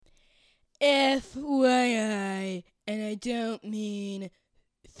FYI, and I don't mean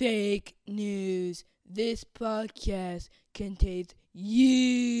fake news, this podcast contains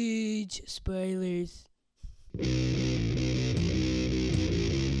huge spoilers.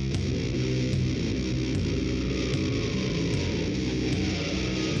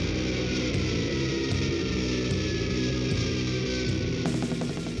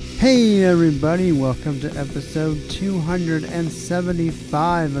 Hey everybody, welcome to episode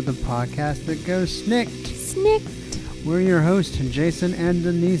 275 of the podcast that goes Snicked. We're your hosts, Jason and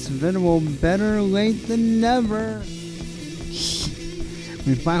Denise Venable. Better late than never.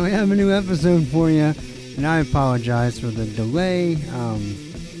 We finally have a new episode for you, and I apologize for the delay.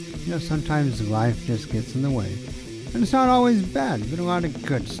 Sometimes life just gets in the way. And it's not always bad, but a lot of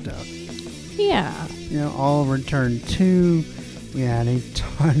good stuff. Yeah. All Return 2. We had a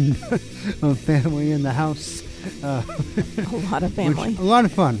ton of family in the house. A lot of family. A lot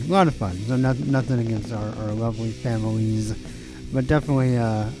of fun. So nothing against our lovely families, but definitely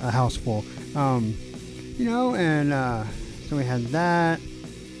a house full. So we had that,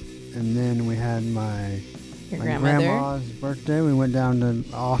 and then we had my grandma's birthday. We went down to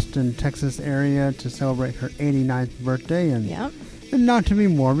Austin, Texas area to celebrate her 89th birthday, and not to be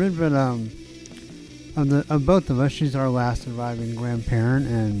morbid, but Of both of us, she's our last surviving grandparent,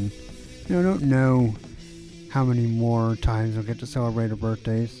 and don't know how many more times we'll get to celebrate her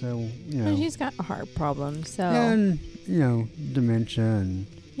birthday. So and she's got a heart problem, so and dementia, and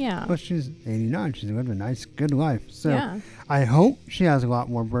but she's 89. She's lived a nice, good life. So I hope she has a lot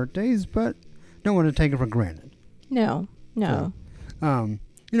more birthdays, but don't want to take it for granted. No. So,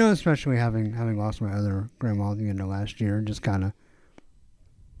 especially having lost my other grandma at the end of last year, just kind of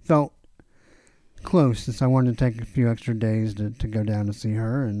felt close, since I wanted to take a few extra days to go down to see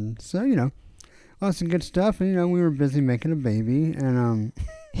her, and so lots of good stuff. And we were busy making a baby, and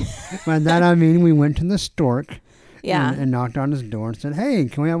by that I mean we went to the stork, and knocked on his door and said, "Hey,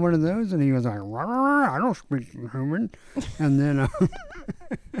 can we have one of those?" And he was like, "Rah, rah, rah, I don't speak human." And then,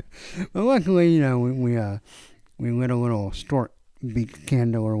 well, luckily, we lit a little stork beak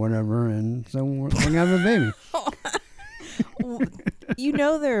candle or whatever, and so we're gonna have a baby.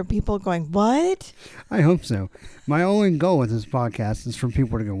 There are people going, what? I hope so. My only goal with this podcast is for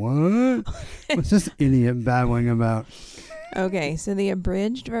people to go, what? What's this idiot babbling about? Okay, so the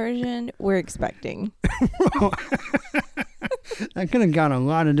abridged version, we're expecting. That could have gone a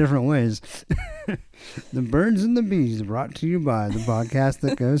lot of different ways. The Birds and the Bees, brought to you by the podcast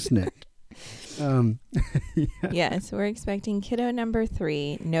that goes Snicked. Yes, we're expecting kiddo number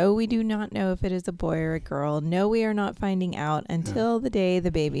 3. No, we do not know if it is a boy or a girl. No, we are not finding out until the day the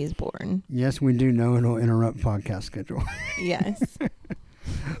baby is born. Yes, we do know it'll interrupt podcast schedule. Yes.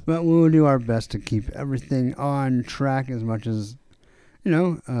 But we'll do our best to keep everything on track as much as, a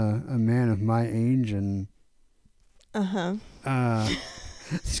man of my age and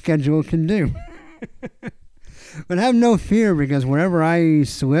schedule can do. But have no fear, because whenever I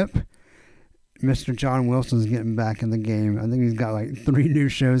slip, Mr. John Wilson's getting back in the game. I think he's got like 3 new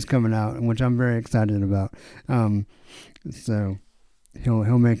shows coming out, which I'm very excited about. So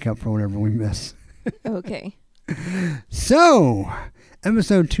he'll make up for whatever we miss. Okay. So,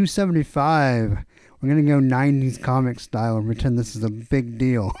 episode 275. We're going to go 90s comic style and pretend this is a big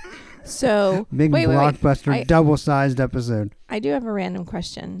deal. So, big blockbuster, double-sized episode. I do have a random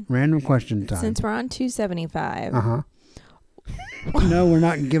question. Random question time. Since we're on 275. Uh-huh. No, we're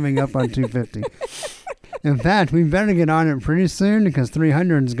not giving up on 250. In fact, we better get on it pretty soon, because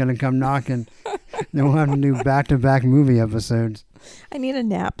 300 is going to come knocking. Then we'll have to do back-to-back movie episodes. I need a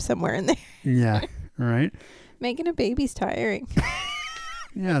nap somewhere in there. Yeah, right? Making a baby's tiring.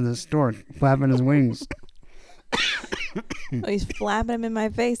 Yeah, the stork flapping his wings. Oh, he's flapping him in my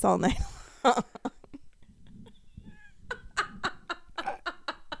face all night long.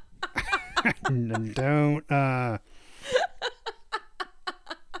 Don't,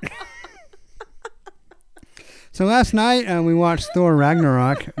 So last night we watched Thor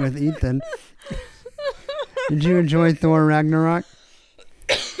Ragnarok with Ethan. Did you enjoy Thor Ragnarok?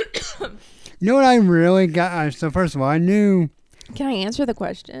 You know what I really got? So first of all, I knew... Can I answer the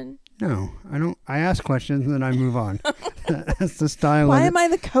question? No, I don't. I ask questions and then I move on. That's the style. Why am I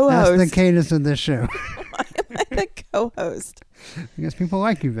the co-host? That's the cadence of this show. Why am I the co-host? Because people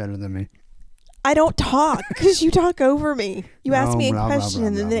like you better than me. I don't talk because you talk over me. You ask me a question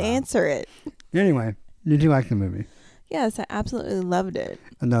and then answer it. Anyway, did you like the movie? Yes, I absolutely loved it.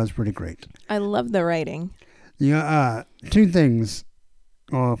 And that was pretty great. I love the writing. Yeah, 2 things.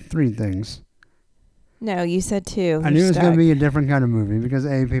 Well, 3 things. No, you said 2. I knew it was going to be a different kind of movie because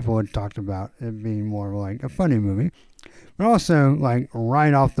people had talked about it being more like a funny movie. But also, like,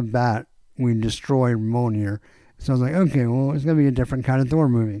 right off the bat, we destroy Mjolnir. So I was like, okay, well, it's going to be a different kind of Thor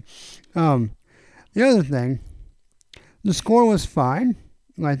movie. The other thing, the score was fine,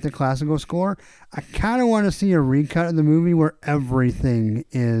 like the classical score. I kind of want to see a recut of the movie where everything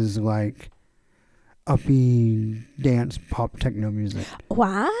is like uppy dance pop techno music.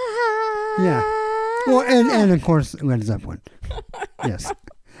 Wow. Yeah. Well, and of course, Led Zeppelin. Yes.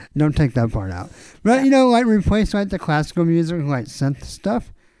 Don't take that part out. But, like replace like the classical music with like synth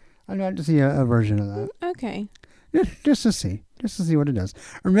stuff. I'd like to see a version of that. Okay. Just to see what it does.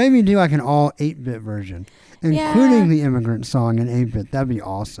 Or maybe do like an all 8-bit version, including the Immigrant Song in 8-bit. That'd be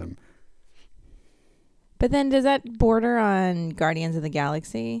awesome. But then does that border on Guardians of the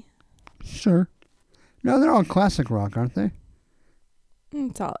Galaxy? Sure. No, they're all classic rock, aren't they?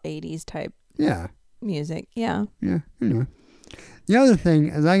 It's all 80s type Yeah. music. Yeah. Yeah, anyway. The other thing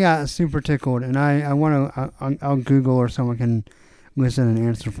is I got super tickled, and I want to, I'll Google or someone can listen and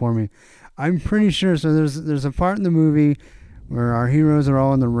answer for me. I'm pretty sure, so there's a part in the movie where our heroes are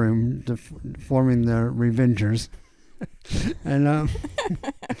all in the room forming the Revengers. And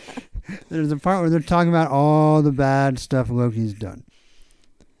there's a part where they're talking about all the bad stuff Loki's done.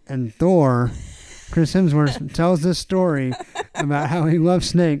 And Thor, Chris Hemsworth, tells this story about how he loves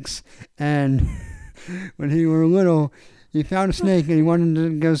snakes, and when he were little, he found a snake and he wanted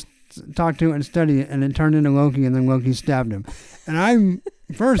to go talk to it and study it, and it turned into Loki, and then Loki stabbed him. And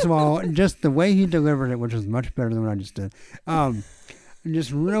first of all, just the way he delivered it, which was much better than what I just did, it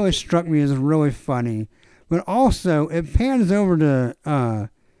just really struck me as really funny. But also, it pans over to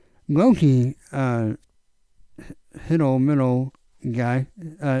Loki, middle guy,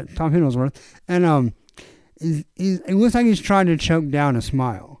 Tom Hiddlesworth, and it looks like he's trying to choke down a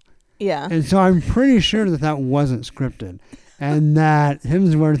smile. Yeah. And so I'm pretty sure that wasn't scripted, and that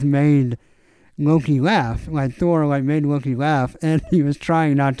Hemsworth made Loki laugh, like Thor made Loki laugh, and he was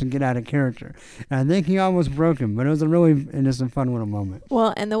trying not to get out of character. And I think he almost broke him, but it was a really innocent, fun little moment.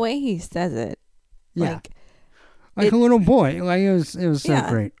 Well, and the way he says it, like a little boy, like it was so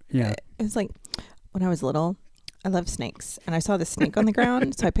great. Yeah, it was like when I was little, I loved snakes, and I saw the snake on the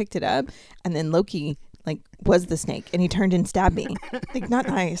ground, so I picked it up, and then Loki was the snake, and he turned and stabbed me. Not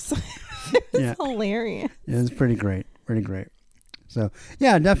nice. It's hilarious. Yeah, it's pretty great. Pretty great. So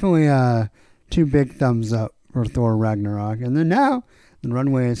yeah, definitely 2 big thumbs up for Thor Ragnarok. And then now the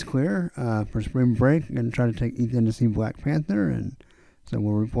runway is clear for spring break. I'm going to try to take Ethan to see Black Panther, and so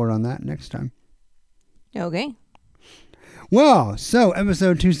we'll report on that next time. Okay. Well, so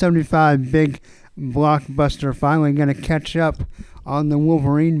episode 275, big blockbuster, finally going to catch up on the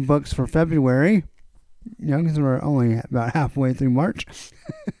Wolverine books for February. Because we're only about halfway through March.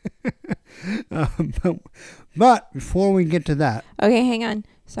 But before we get to that. Okay, hang on.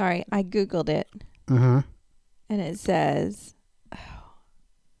 Sorry, I Googled it. Uh-huh. And it says,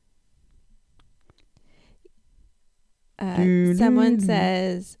 someone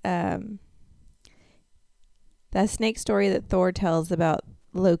says, that snake story that Thor tells about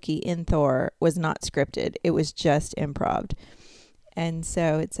Loki in Thor was not scripted. It was just improv. And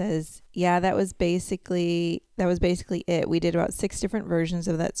so it says, that was basically it. We did about 6 different versions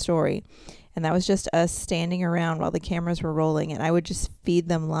of that story. And that was just us standing around while the cameras were rolling. And I would just feed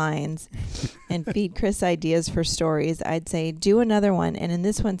them lines and feed Chris ideas for stories. I'd say, do another one. And in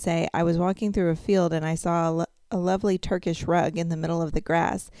this one, say, I was walking through a field and I saw a lovely Turkish rug in the middle of the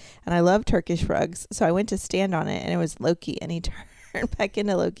grass. And I love Turkish rugs. So I went to stand on it, and it was Loki. And he turned back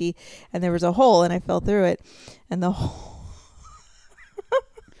into Loki. And there was a hole, and I fell through it. And the hole...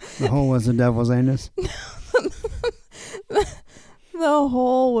 The hole was the devil's anus? The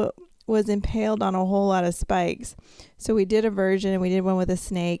hole was impaled on a whole lot of spikes. So we did a version, and we did one with a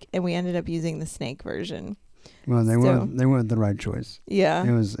snake, and we ended up using the snake version. Well, they went with the right choice. Yeah.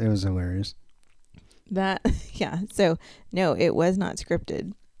 It was hilarious. So, no, it was not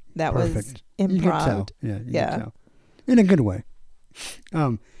scripted. That Perfect. was improv. You can tell. Yeah, you can tell. In a good way.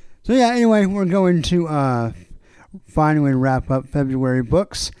 Anyway, we're going to finally wrap up February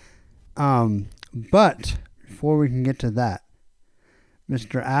books. But before we can get to that,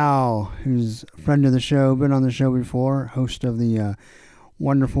 Mr. Al, who's a friend of the show, been on the show before, host of the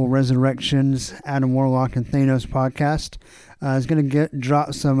wonderful Resurrections, Adam Warlock and Thanos podcast, is going to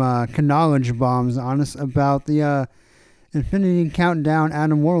drop some knowledge bombs on us about the Infinity Countdown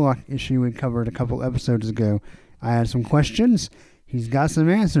Adam Warlock issue we covered a couple episodes ago. I had some questions. He's got some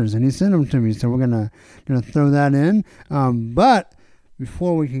answers, and he sent them to me, so we're gonna throw that in. But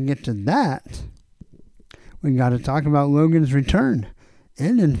before we can get to that, we got to talk about Logan's return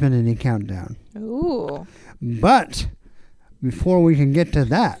in Infinity Countdown. Ooh. But before we can get to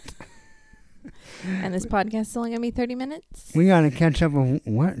that, And this podcast is only going to be 30 minutes? We got to catch up with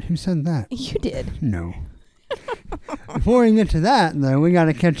what? Who said that? You did. No. Before we get to that, though, we got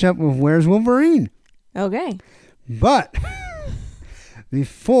to catch up with Where's Wolverine? Okay. But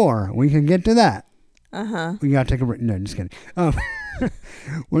before we can get to that, Uh-huh. we got to take a break. No, just kidding.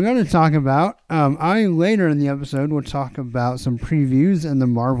 We're going to talk about, later in the episode, we'll talk about some previews and the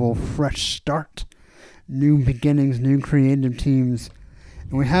Marvel Fresh Start. New beginnings, new creative teams.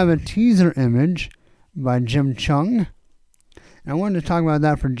 And we have a teaser image by Jim Chung. And I wanted to talk about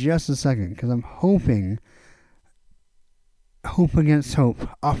that for just a second because I'm hoping, hope against hope,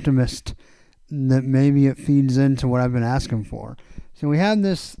 optimist, that maybe it feeds into what I've been asking for. So we have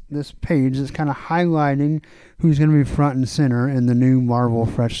this page that's kind of highlighting who's going to be front and center in the new Marvel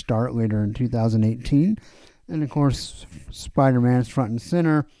Fresh Start later in 2018. And of course, Spider-Man's front and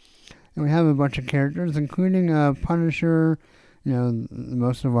center. And we have a bunch of characters, including Punisher,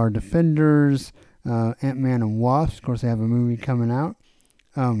 most of our Defenders, Ant-Man and Wasp. Of course, they have a movie coming out.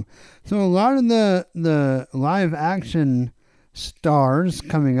 So a lot of the live action stars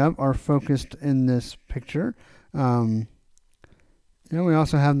coming up are focused in this picture. We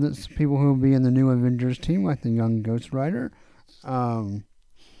also have people who will be in the new Avengers team, like the young Ghost Rider.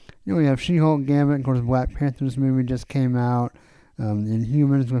 We have She-Hulk, Gambit, of course, Black Panther's movie just came out.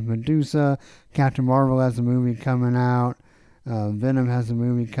 Inhumans with Medusa. Captain Marvel has a movie coming out. Venom has a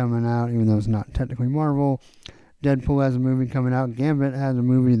movie coming out, even though it's not technically Marvel. Deadpool has a movie coming out. Gambit has a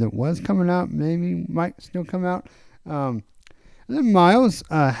movie that was coming out, maybe might still come out. And then Miles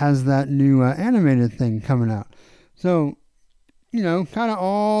has that new animated thing coming out. So, kind of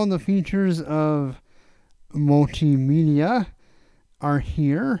all the features of multimedia are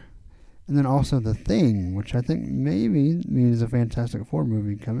here. And then also The Thing, which I think maybe means a Fantastic Four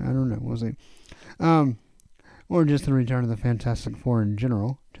movie coming. I don't know. We'll see. Or just the return of the Fantastic Four in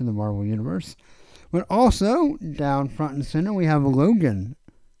general to the Marvel Universe. But also, down front and center, we have Logan.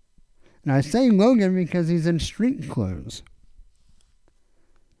 And I say Logan because he's in street clothes.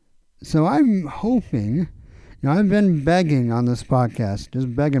 So I'm hoping, I've been begging on this podcast,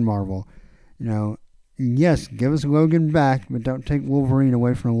 just begging Marvel, yes, give us Logan back, but don't take Wolverine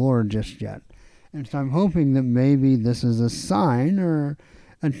away from Laura just yet. And so I'm hoping that maybe this is a sign or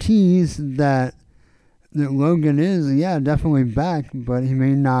a tease that Logan is, definitely back, but he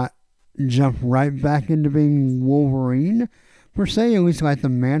may not jump right back into being Wolverine, per se, at least like the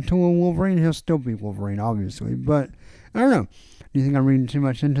mantle of Wolverine. He'll still be Wolverine, obviously, but I don't know. Do you think I'm reading too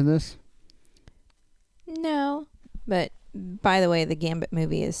much into this? No, but by the way, the Gambit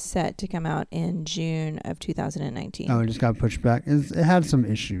movie is set to come out in June of 2019. Oh, it just got pushed back. It had some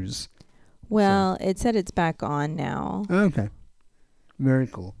issues. Well, it said it's back on now. Okay. Very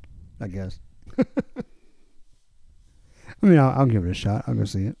cool, I guess. I'll give it a shot. I'll go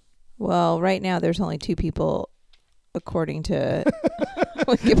see it. Well, right now there's only 2 people, according to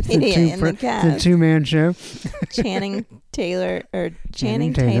Wikipedia, in the cast. The 2-man show. Channing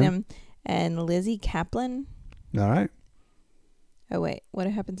Tatum and Lizzie Kaplan. All right. Oh, wait. What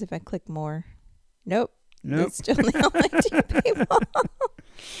happens if I click more? Nope. Nope. It's still the only 2 people.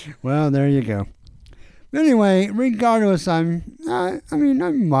 Well, there you go. Anyway, regardless, I'm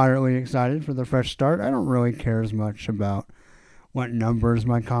moderately excited for the fresh start. I don't really care as much about what numbers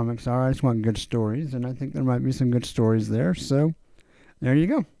my comics are. I just want good stories, and I think there might be some good stories there. So, there you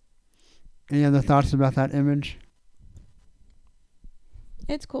go. Any other thoughts about that image?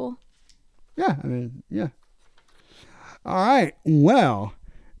 It's cool. Yeah, yeah. All right. Well,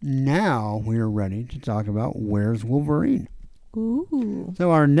 now we are ready to talk about Where's Wolverine. Ooh.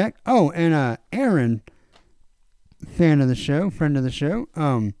 So our next... Oh, and Aaron, fan of the show, friend of the show,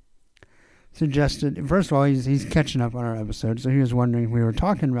 suggested... First of all, he's catching up on our episode, so he was wondering if we were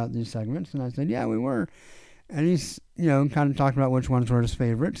talking about these segments, and I said, yeah, we were. And he's, kind of talking about which ones were his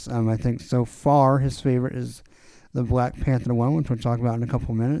favorites. I think so far his favorite is the Black Panther one, which we'll talk about in a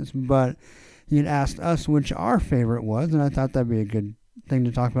couple minutes, but he had asked us which our favorite was, and I thought that'd be a good thing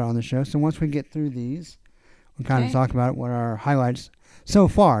to talk about on the show. So once we get through these, we'll kind of talk about what our highlights so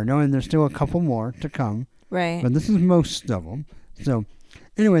far, knowing there's still a couple more to come. Right. But this is most of them. So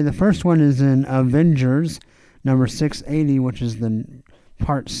anyway, the first one is in Avengers number 680, which is the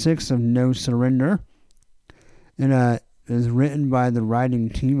part 6 of No Surrender. It is written by the writing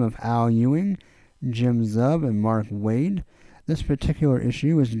team of Al Ewing, Jim Zub, and Mark Waid. This particular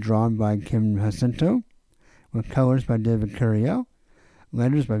issue is drawn by Kim Jacinto, with colors by David Curiel,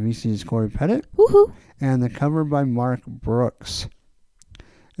 letters by VC's Corey Pettit, Woohoo. and the cover by Mark Brooks.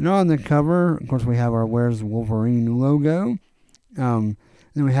 And on the cover, of course, we have our Where's Wolverine logo.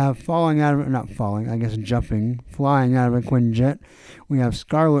 Then we have flying out of a Quinjet. We have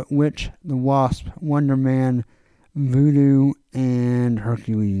Scarlet Witch, the Wasp, Wonder Man, Voodoo, and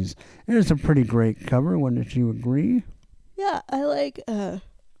Hercules. And it's a pretty great cover, wouldn't you agree? Yeah, I like. Oh,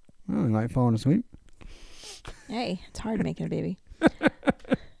 you like falling asleep? Hey, it's hard making a baby.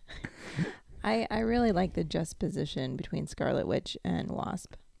 I really like the juxtaposition between Scarlet Witch and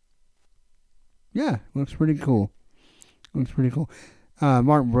Wasp. Yeah, looks pretty cool.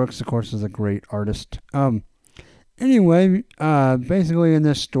 Mark Brooks, of course, is a great artist. Anyway, basically in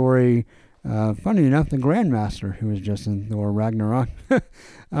this story, funny enough, the Grandmaster, who was just in Thor Ragnarok,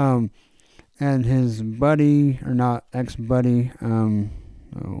 and his buddy, or not ex-buddy,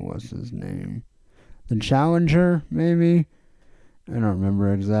 what's his name? The Challenger, maybe? I don't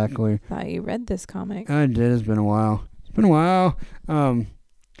remember exactly. Thought you read this comic. I did. It's been a while.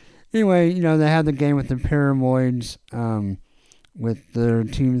 Anyway, they had the game with the Paramoids, with their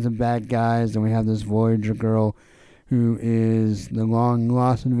teams of bad guys, and we have this Voyager girl who is the long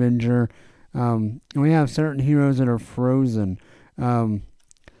lost Avenger. And we have certain heroes that are frozen.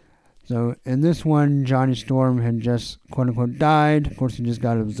 So in this one, Johnny Storm had just quote unquote died. Of course, he just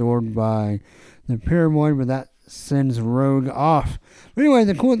got absorbed by the Paramoid, but that sends Rogue off. But anyway,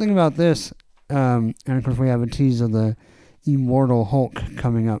 the cool thing about this, and of course we have a tease of the Immortal Hulk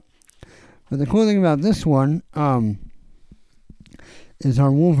coming up. But the cool thing about this one, is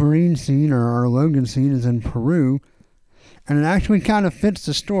our Wolverine scene, or our Logan scene, is in Peru. And it actually kind of fits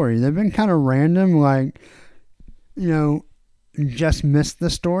the story. They've been kind of random, like, just missed the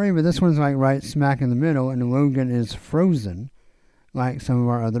story. But this one's like right smack in the middle. And Logan is frozen, like some of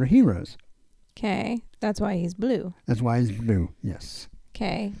our other heroes. Okay. That's why he's blue. That's why he's blue, yes.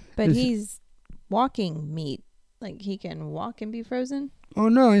 Okay. But he's walking meat. Like, he can walk and be frozen? Oh,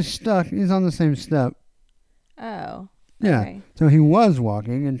 no, he's stuck. He's on the same step. Oh. Yeah. Okay. So he was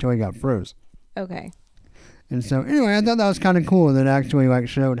walking until he got froze. Okay. And so, anyway, I thought that was kind of cool that it actually,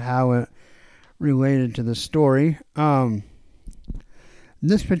 showed how it related to the story.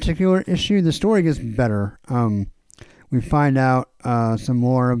 This particular issue, the story gets better. We find out some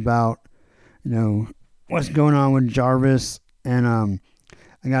more about, what's going on with Jarvis. And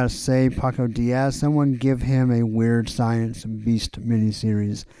I gotta say, Paco Diaz, someone give him a Weird Science Beast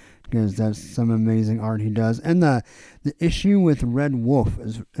miniseries, because that's some amazing art he does. And the issue with Red Wolf,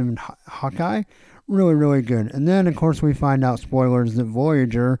 Hawkeye, really, really good. And then, of course, we find out, spoilers, that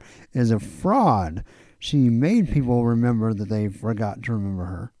Voyager is a fraud. She made people remember that they forgot to remember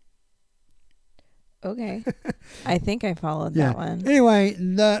her. Okay. I think I followed that one. Anyway,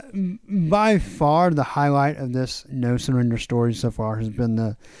 by far the highlight of this No Surrender story so far has been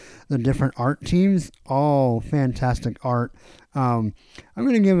the different art teams. All fantastic art. I'm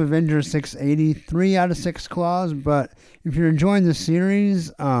going to give Avengers 680 3 out of 6 claws, but if you're enjoying the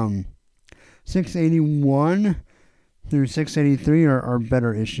series, 681 through 683 are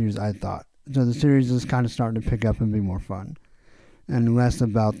better issues, I thought. So the series is kind of starting to pick up and be more fun, and less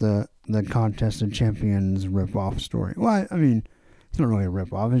about the Contest of Champions rip-off story. Well, I mean, it's not really a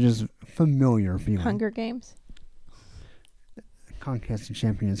rip-off. It's just familiar feeling. Hunger Games? Contest of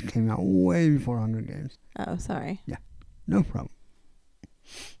Champions came out way before Hunger Games. Oh, sorry. Yeah, no problem.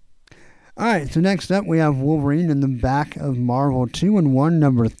 All right, so next up we have Wolverine in the back of Marvel 2-in-1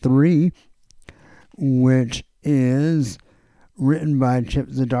 number 3, which is written by Chip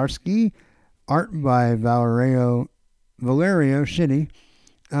Zdarsky, art by Valerio Schiti.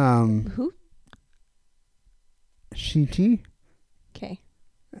 Who? Schiti. Okay.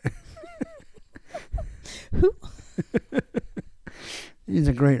 Who? He's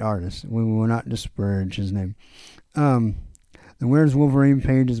a great artist. We will not disparage his name. The Where's Wolverine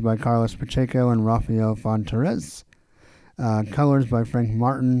page is by Carlos Pacheco and Rafael Fonterez. Colors by Frank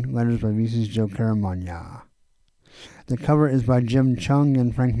Martin. Letters by VC's Joe Caramagna. The cover is by Jim Chung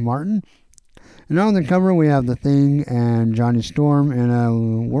and Frank Martin. And on the cover we have The Thing and Johnny Storm in a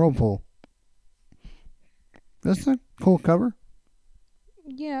whirlpool. That's a cool cover.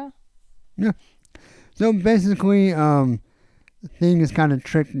 Yeah. Yeah. So basically, The Thing has kind of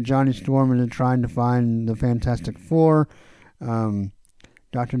tricked Johnny Storm into trying to find the Fantastic Four.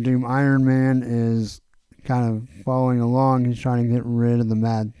 Dr. Doom Iron Man is kind of following along. He's trying to get rid of the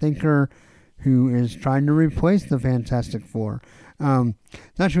Mad Thinker, who is trying to replace the Fantastic Four.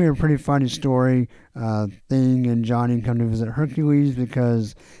 It's actually a pretty funny story. Thing and Johnny come to visit Hercules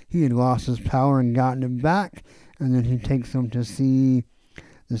because he had lost his power and gotten it back. And then he takes them to see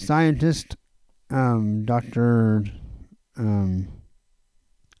the scientist, Dr.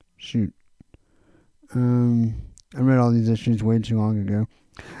 I read all these issues way too long ago.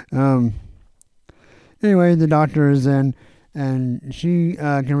 Anyway, the doctor is in, and she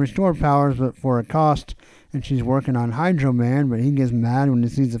can restore powers, but for a cost. And she's working on Hydro Man, but he gets mad when he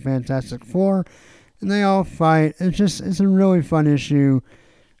sees the Fantastic Four, and they all fight. It's a really fun issue.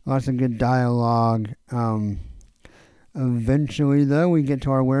 Lots of good dialogue. Eventually, though, we get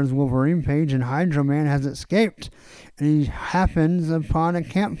to our Where's Wolverine page, and Hydro Man has escaped. And he happens upon a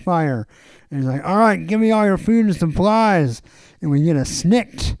campfire. And he's like, all right, give me all your food and supplies. And we get a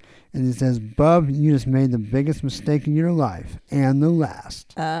snicked. And he says, Bub, you just made the biggest mistake in your life. And the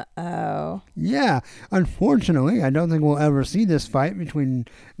last. Uh-oh. Yeah. Unfortunately, I don't think we'll ever see this fight between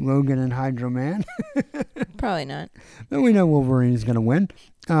Logan and Hydro Man. Probably not. But we know Wolverine's going to win.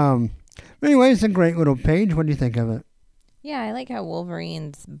 But anyway, it's a great little page. What do you think of it? Yeah, I like how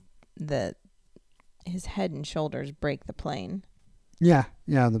Wolverine's his head and shoulders break the plane. Yeah,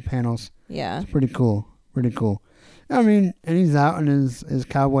 the panels. Yeah. It's pretty cool. Pretty cool. I mean, and he's out in his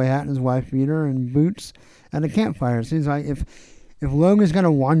cowboy hat and his wife beater and boots at a campfire. It seems like if Logan's going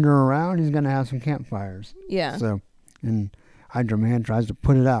to wander around, he's going to have some campfires. Yeah. So, and Hydro Man tries to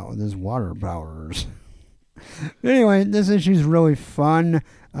put it out with his water powers. Anyway, this issue's really fun.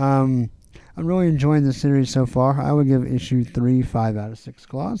 I'm really enjoying the series so far. I would give issue 3 5 out of 6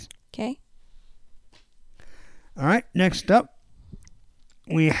 claws. Okay. All right, next up,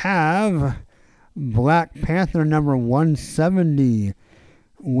 we have Black Panther number 170,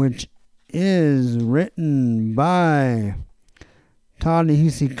 which is written by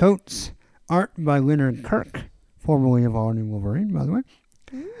Ta-Nehisi Coates, art by Leonard Kirk, formerly of All New Wolverine, by the way.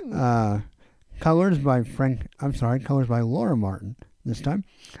 Colors by Laura Martin this time.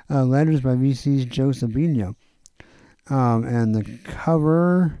 Letters by VC's Joe Sabino. And the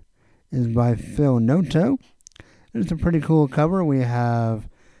cover is by Phil Noto. It's a pretty cool cover. We have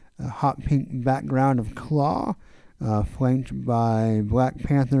a hot pink background of Claw, flanked by Black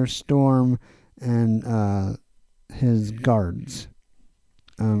Panther, Storm, and his guards.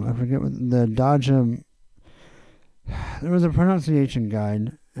 I forget what the Dodge. There was a pronunciation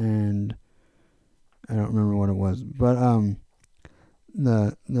guide, and I don't remember what it was, but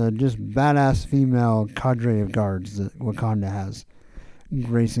the just badass female cadre of guards that Wakanda has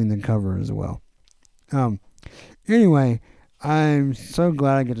gracing the cover as well. Anyway, I'm so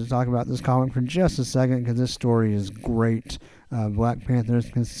glad I get to talk about this comic for just a second because this story is great. Black Panther is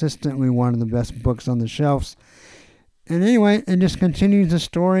consistently one of the best books on the shelves. And anyway, it just continues the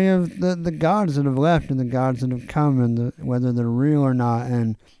story of the gods that have left and the gods that have come and whether they're real or not.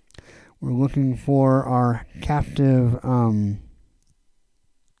 And we're looking for our captive,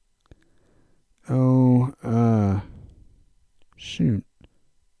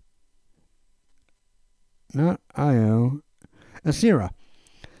 not Io, Asira.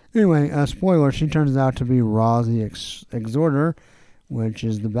 Anyway, spoiler, she turns out to be Ra the Exhorter, which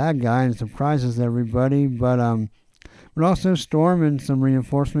is the bad guy and surprises everybody, but also Storm and some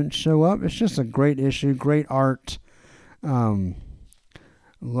reinforcements show up. It's just a great issue, great art.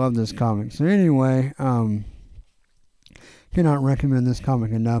 Love this comic. So anyway, cannot recommend this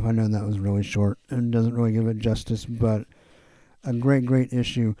comic enough. I know that was really short and doesn't really give it justice, but a great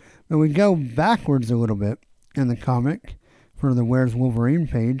issue. But we go backwards a little bit in the comic for the Where's Wolverine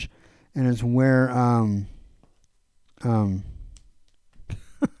page, and it's where dang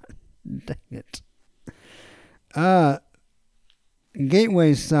it.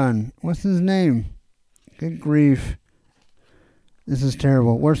 Gateway's son. What's his name? Good grief. This is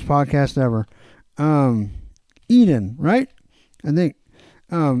terrible. Worst podcast ever. Eden, right? I think.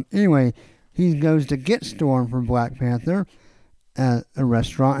 Anyway, he goes to get Storm from Black Panther at a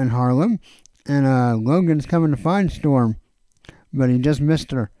restaurant in Harlem. And Logan's coming to find Storm. But he just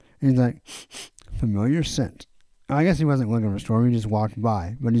missed her. And he's like, familiar scent. I guess he wasn't looking for Storm. He just walked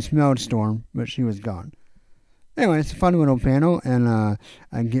by. But he smelled Storm, but she was gone. Anyway, it's a fun little panel. And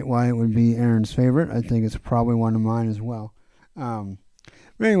I get why it would be Aaron's favorite. I think it's probably one of mine as well. But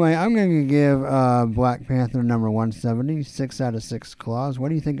anyway, I'm going to give Black Panther number 170 6 out of 6 claws. What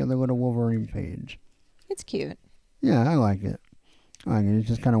do you think of the little Wolverine page? It's cute. Yeah, I like it. He's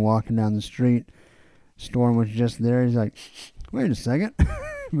just kind of walking down the street. Storm was just there. He's like, wait a second.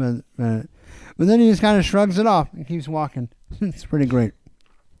 but then he just kind of shrugs it off and keeps walking. It's pretty great.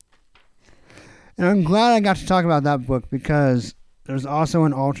 And I'm glad I got to talk about that book because there's also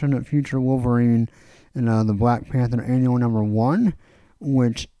an alternate future Wolverine in the Black Panther Annual number 1,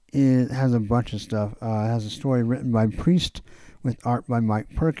 which has a bunch of stuff. It has a story written by Priest with art by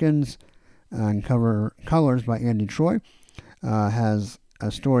Mike Perkins and colors by Andy Troy. Has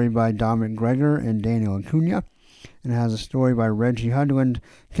a story by Dominic Gregor and Daniel Acuna. And it has a story by Reggie Hudland,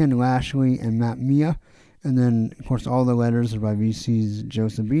 Ken Lashley, and Matt Mia. And then, of course, all the letters are by VC's Joe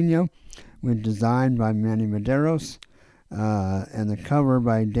Sabino, with design by Manny Medeiros. and the cover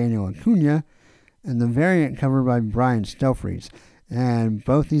by Daniel Acuna, and the variant cover by Brian Stelfreeze. And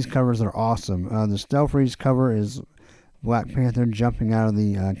both these covers are awesome. The Stelfreeze cover is Black Panther jumping out of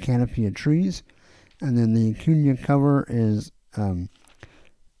the canopy of trees, and then the Acuna cover is and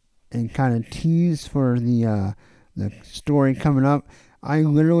kind of tease for the story coming up. I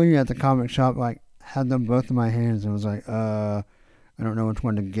literally at the comic shop had them both in my hands and was like, I don't know which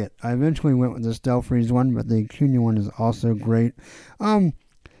one to get. I eventually went with the Stelfreeze one, but the Acuna one is also great. And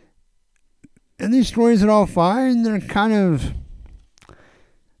these stories are all fine. They're kind of,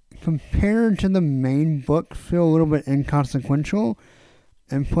 compared to the main book, feel a little bit inconsequential.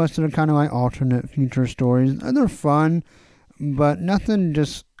 And plus they're kind of like alternate future stories. And they're fun, but nothing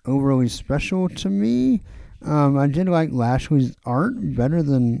just overly special to me. I did like Lashley's art better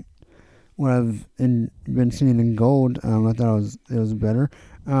than what I've been seeing in Gold. I thought it was better.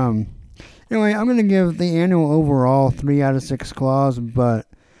 Anyway, I'm going to give the annual overall 3 out of 6 claws, but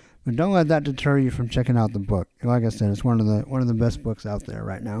don't let that deter you from checking out the book. Like I said, it's one of the best books out there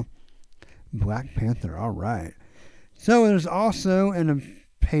right now. Black Panther, all right. So there's also a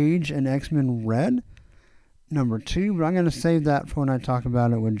page in X-Men Red, number 2, but I'm going to save that for when I talk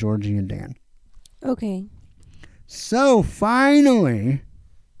about it with Georgie and Dan. Okay. So finally,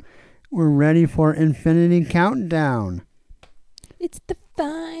 we're ready for Infinity Countdown. It's the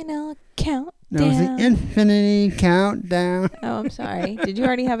final countdown. No, it's the Infinity Countdown. Oh, I'm sorry. Did you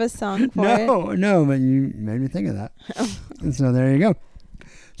already have a song for it? No, but you made me think of that. And so there you go.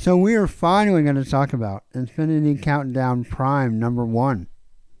 So we are finally going to talk about Infinity Countdown Prime number 1.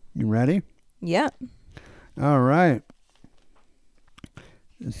 You ready? Yep. All right.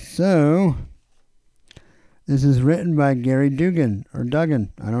 So this is written by Gary Duggan, or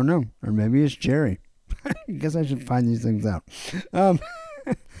Duggan, I don't know, or maybe it's Jerry. I guess I should find these things out.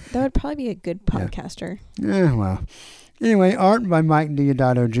 That would probably be a good podcaster. Yeah, well. Anyway, art by Mike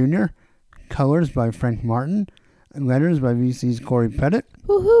Deodato Jr., colors by Frank Martin, letters by VC's Corey Pettit.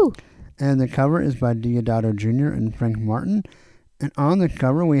 Woohoo! And the cover is by Deodato Jr. and Frank Martin. And on the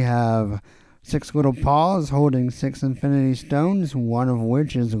cover we have 6 little paws holding 6 Infinity Stones, one of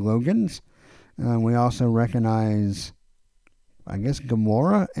which is Logan's. We also recognize, I guess,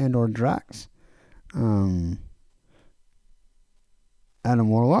 Gamora and or Drax. Adam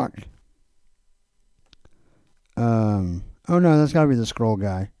Warlock. Oh no, that's got to be the Skrull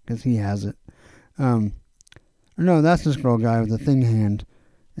guy, because he has it. No, that's the Skrull guy with the thing hand.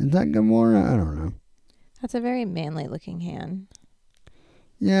 Is that Gamora? I don't know. That's a very manly looking hand.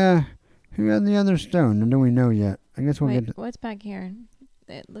 Yeah. Who had the other stone? Do we know yet? I guess we'll get to... What's back here?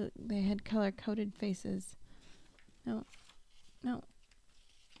 They had color-coded faces. No.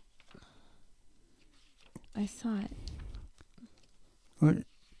 I saw it. What?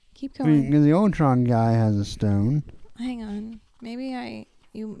 Keep going. Because the Ultron guy has a stone. Hang on. Maybe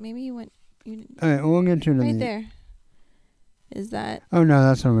you went... All right, we'll get to it. Right there. Is that... Oh, no,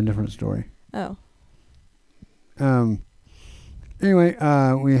 that's from a different story. Oh. Anyway,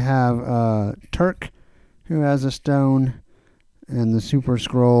 we have Turk, who has a stone, and the Super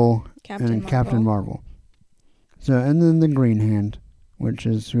Skrull, and Captain Marvel. So, and then the Green Hand, which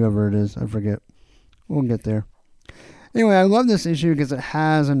is whoever it is, I forget. We'll get there. Anyway, I love this issue because it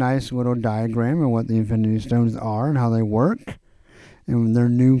has a nice little diagram of what the Infinity Stones are and how they work. And they're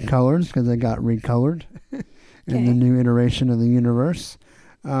new colors because they got recolored in the new iteration of the universe.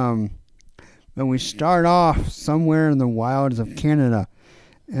 But we start off somewhere in the wilds of Canada.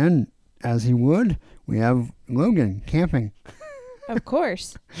 And as he would, we have Logan camping. Of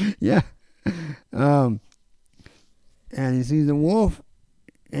course. Yeah. And he sees a wolf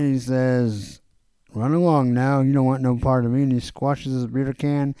and he says, "Run along now, you don't want no part of me." And he squashes his beer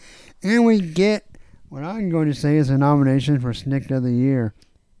can. And we get what I'm going to say is a nomination for Snikt of the Year.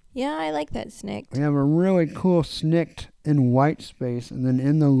 Yeah, I like that Snikt. We have a really cool Snikt in white space, and then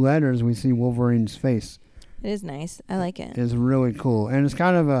in the letters we see Wolverine's face. It is nice. I like it. It's really cool. And it's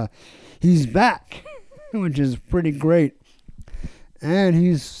kind of he's back, which is pretty great. And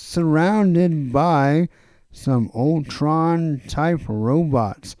he's surrounded by some Ultron-type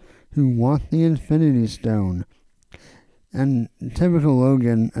robots who want the Infinity Stone. And typical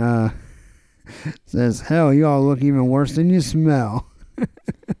Logan says, "Hell, you all look even worse than you smell."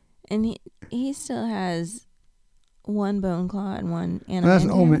 And he still has one bone claw and one animal.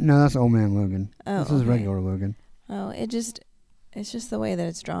 That's old man. No, that's old man Logan. Oh, this is regular Logan. Oh, it's just the way that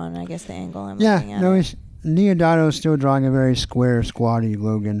it's drawn. I guess the angle I'm looking at. Yeah, no, Deodato's still drawing a very square, squatty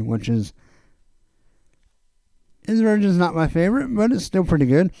Logan, which is his version's not my favorite, but it's still pretty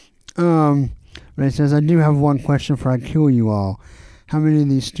good. But he says, "I do have one question before I kill you all. How many of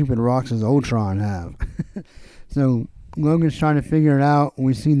these stupid rocks does Ultron have?" So Logan's trying to figure it out.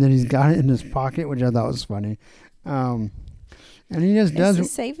 We see that he's got it in his pocket, which I thought was funny. And he just does... It's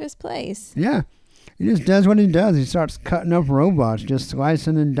the safest place. Yeah. He just does what he does. He starts cutting up robots, just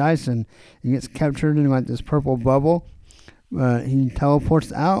slicing and dicing. He gets captured in like this purple bubble. But he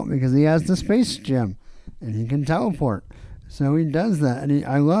teleports out because he has the space gem. And he can teleport. So he does that. And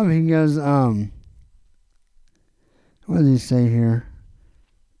I love, he goes, what does he say here?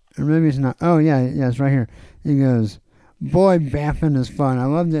 Or maybe it's not. Oh, yeah, it's right here. He goes, boy, Baffin is fun. I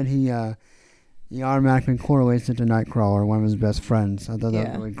love that he automatically correlates it to Nightcrawler, one of his best friends. I thought that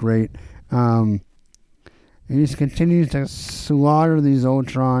was really great. He just continues to slaughter these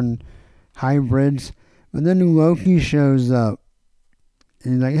Ultron hybrids. But then Loki shows up.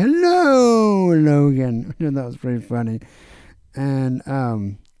 And he's like, hello, Logan. I thought that was pretty funny. And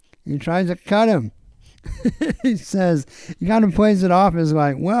he tries to cut him. He says, he kind of plays it off as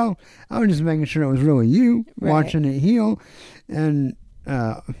like, well, I was just making sure it was really you watching it heal. And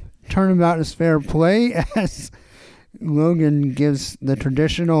turnabout is fair play as Logan gives the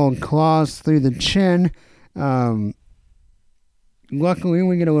traditional claws through the chin. Luckily,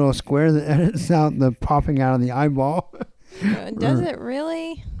 we get a little square that edits out the popping out of the eyeball. Does it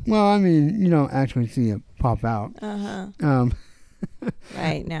really? Well, I mean, you don't actually see it pop out.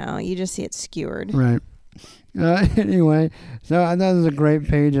 Right now, you just see it skewered. Right. Anyway, so I thought it was a great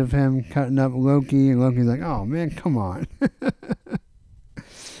page of him cutting up Loki, and Loki's like, oh man, come on.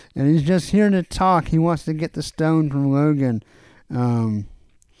 And he's just here to talk. He wants to get the stone from Logan. And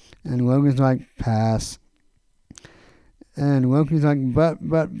Logan's like, pass. And Loki's like, but,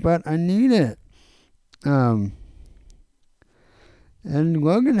 I need it. And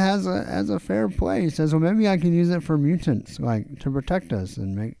Logan has a fair play. He says, well, maybe I can use it for mutants, like, to protect us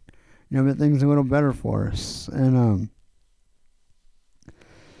and make, make things a little better for us. And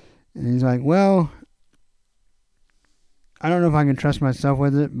he's like, well, I don't know if I can trust myself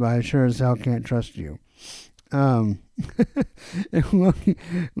with it, but I sure as hell can't trust you. And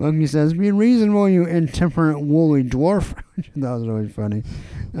Loki says, be reasonable, you intemperate woolly dwarf. Which I thought was really funny.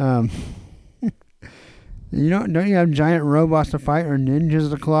 Don't you have giant robots to fight or ninjas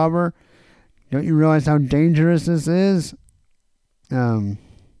to clobber? Don't you realize how dangerous this is?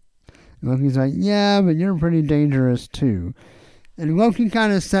 Loki's like, yeah, but you're pretty dangerous too. And Loki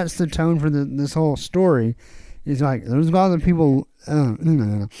kind of sets the tone for this whole story. He's like, there's a lot of people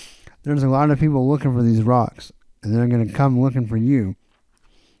looking for these rocks, and they're going to come looking for you.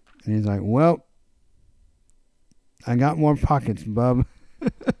 And he's like, well, I got more pockets, bub.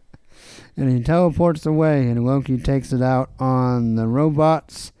 And he teleports away, and Loki takes it out on the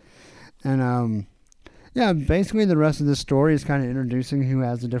robots. And, basically the rest of the story is kind of introducing who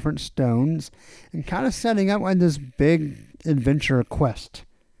has the different stones and kind of setting up like this big adventure quest.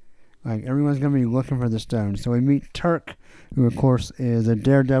 Like, everyone's going to be looking for the stones. So we meet Turk, who, of course, is a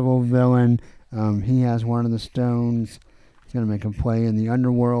Daredevil villain. He has one of the stones. He's going to make a play in the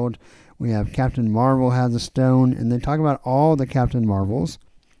underworld. We have Captain Marvel has a stone, and they talk about all the Captain Marvels.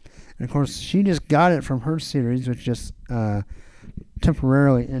 And, of course, she just got it from her series, which just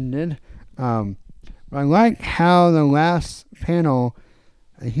temporarily ended. But I like how the last panel,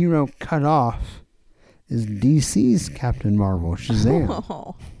 a hero cut off, is DC's Captain Marvel, Shazam.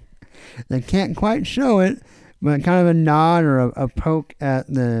 Oh. They can't quite show it, but kind of a nod or a poke at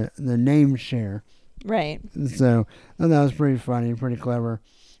the name share. Right. So I thought that was pretty funny, pretty clever.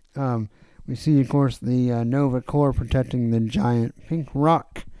 We see, of course, the Nova Corps protecting the giant pink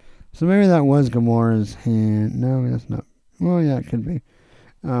rock. So maybe that was Gamora's hand. No, that's not. Well, yeah, it could be.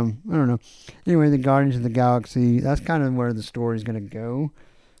 I don't know. Anyway, the Guardians of the Galaxy, that's kind of where the story's going to go.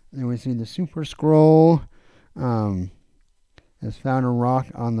 Then we see the Super Skrull has found a rock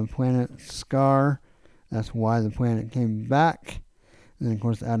on the planet Scar. That's why the planet came back. And then, of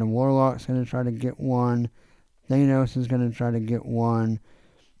course, Adam Warlock's going to try to get one. Thanos is going to try to get one.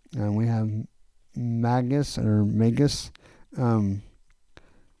 And we have Magus,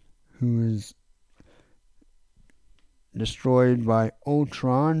 who is destroyed by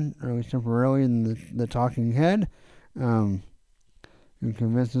Ultron, or at least temporarily, in the talking head, who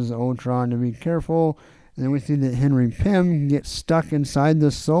convinces Ultron to be careful. And then we see that Henry Pym gets stuck inside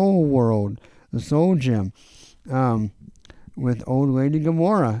the Soul World, the Soul Gem, with Old Lady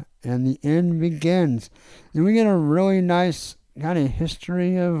Gamora, and the end begins. And we get a really nice kind of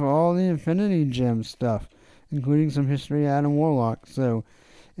history of all the Infinity Gem stuff, including some history of Adam Warlock. So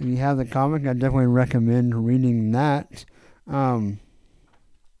if you have the comic, I definitely recommend reading that. So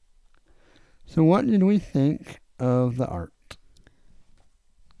what did we think of the art?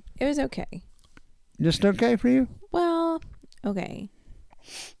 It was okay. Just okay for you? Well, okay.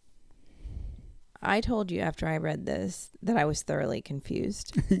 I told you after I read this that I was thoroughly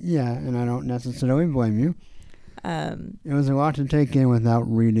confused. Yeah, and I don't necessarily blame you. Um, It was a lot to take in without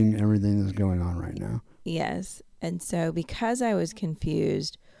reading everything that's going on right now. yes. And so because I was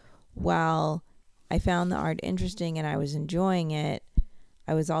confused, while I found the art interesting and I was enjoying it,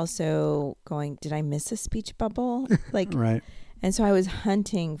 I was also going, did I miss a speech bubble? Like, Right. and so I was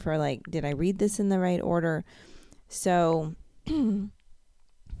hunting for like, did I read this in the right order? So,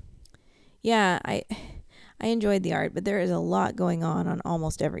 yeah, I enjoyed the art, but there is a lot going on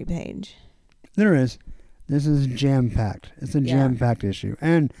almost every page. There is. This is jam-packed. It's a Yeah. jam-packed issue.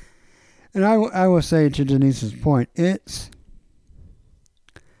 And I will say, to Denise's point, it's,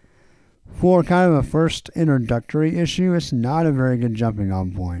 for kind of a first introductory issue, it's not a very good jumping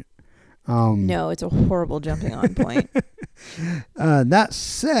on point. No, it's a horrible jumping on point. That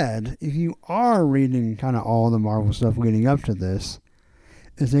said, if you are reading kind of all the Marvel stuff leading up to this,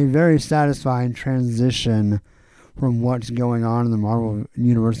 it's a very satisfying transition from what's going on in the Marvel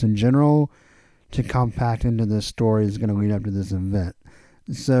universe in general to compact into this story that's going to lead up to this event.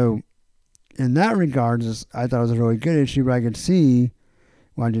 So, in that regard, I thought it was a really good issue, but I could see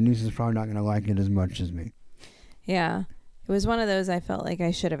why Denise is probably not going to like it as much as me. Yeah. It was one of those I felt like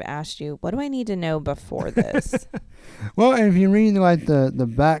I should have asked you, what do I need to know before this? Well, and if you read like the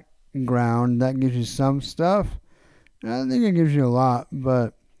background, that gives you some stuff. I think it gives you a lot,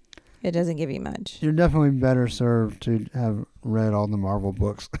 but It doesn't give you much. you're definitely better served to have read all the Marvel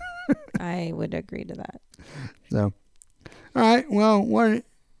books. I would agree to that. So, all right. Well, what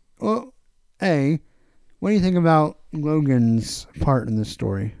do you think about Logan's part in this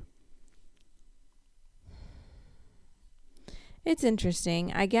story? It's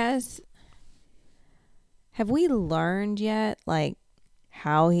interesting. I guess, have we learned yet, like,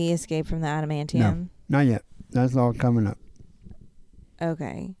 how he escaped from the adamantium? Not yet. That's all coming up.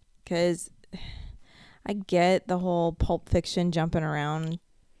 Okay. Because I get the whole Pulp Fiction jumping around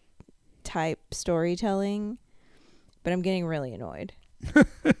type storytelling, but I'm getting really annoyed.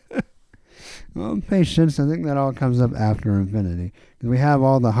 Well, patience. I think that all comes up after Infinity. 'Cause we have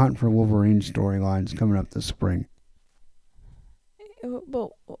all the Hunt for Wolverine storylines coming up this spring. But,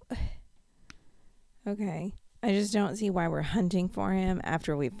 okay. I just don't see why we're hunting for him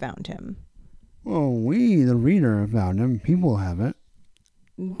after we've found him. Well, we, the reader, have found him. People haven't.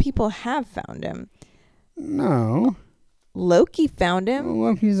 People have found him. No. Loki found him.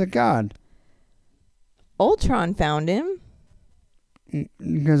 Well, Loki's a god. Ultron found him.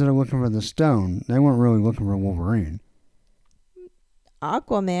 You guys are looking for the stone. They weren't really looking for Wolverine.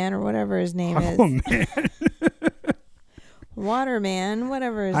 Aquaman or whatever his name is. Man. Waterman,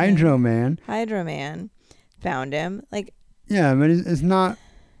 whatever his name. Hydro Man. Hydro Man found him. Like, Yeah, but it's not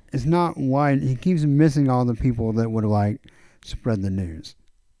wide. He keeps missing all the people that would like spread the news.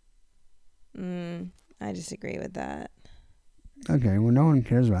 I disagree with that. Okay, well, no one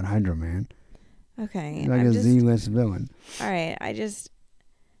cares about Hydro Man. Okay. He's like a Z-list villain. All right.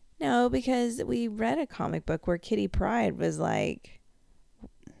 No, because we read a comic book where Kitty Pryde was like,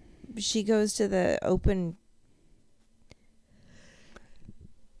 she goes to the open.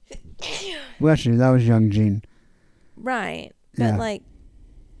 Bless you, that was young Jean. Right. But Yeah. like,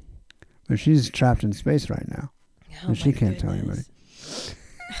 But she's trapped in space right now. oh And she my can't tell anybody. goodness.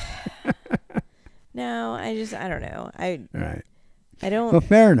 No, I don't know. All right. I don't Well,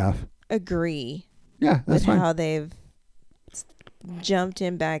 fair enough. agree Yeah, that's with fine. how they've jumped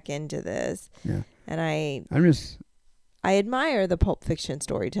him back into this. Yeah. And I admire the Pulp Fiction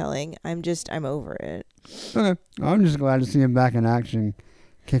storytelling. I'm over it. Okay. I'm just glad to see him back in action,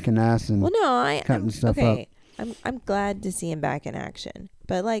 kicking ass and Well, no, cutting stuff okay. up. I'm glad to see him back in action.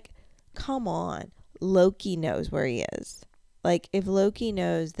 But like, come on. Loki knows where he is. Like, if Loki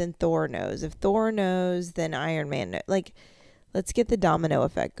knows, then Thor knows. If Thor knows, then Iron Man knows. Like, let's get the domino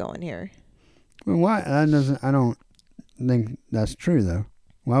effect going here. Well, why? I don't think that's true, though.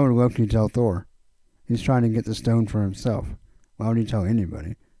 Why would Loki tell Thor? He's trying to get the stone for himself. Why would he tell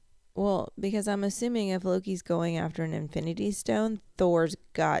anybody? Well, because I'm assuming if Loki's going after an Infinity Stone, Thor's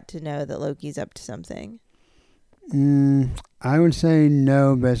got to know that Loki's up to something. I would say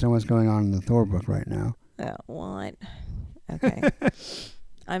no based on what's going on in the Thor book right now. Oh, well, okay.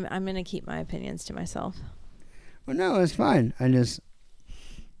 I'm going to keep my opinions to myself. Well, no, it's fine. It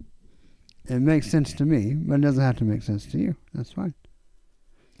makes sense to me, but it doesn't have to make sense to you. That's fine.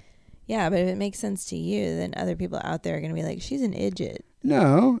 Yeah, but if it makes sense to you, then other people out there are going to be like, she's an idiot.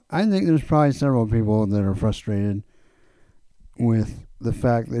 No, I think there's probably several people that are frustrated with the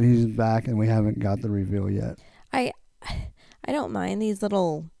fact that he's back and we haven't got the reveal yet. I don't mind these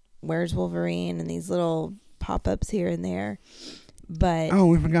little Where's Wolverine and these little pop-ups here and there, but Oh,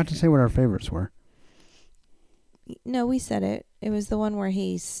 we forgot to say what our favorites were. No, we said it. It was the one where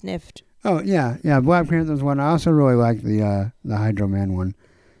he sniffed. Oh, yeah. Black Panther's one. I also really like the Hydro Man one.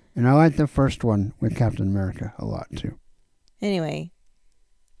 And I like the first one with Captain America a lot, too. Anyway,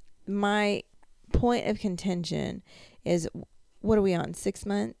 my point of contention is, what are we on, 6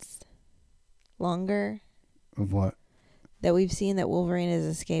 months? Longer? Of what? That we've seen that Wolverine has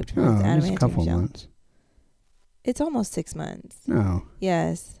escaped Oh, from his just a adamantium couple shell. months. It's almost 6 months. No.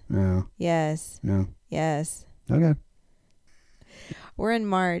 Yes. No. Yes. No. Yes. Okay. We're in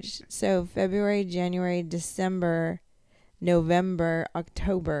March, so February, January, December, November,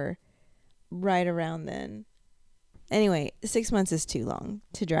 October, right around then. Anyway, 6 months is too long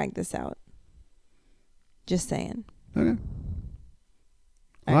to drag this out. Just saying. Okay.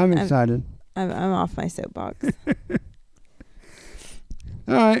 Well, I'm excited. I'm off my soapbox.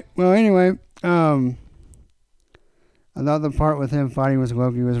 All right. Well, anyway, I thought the part with him fighting with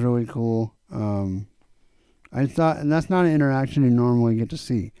Loki was really cool. I thought, and that's not an interaction you normally get to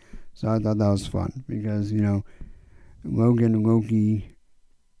see, so I thought that was fun because, you know, Logan Loki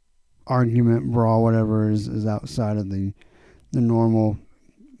argument, brawl, whatever is outside of the normal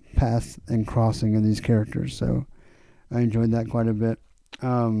path and crossing of these characters. So I enjoyed that quite a bit.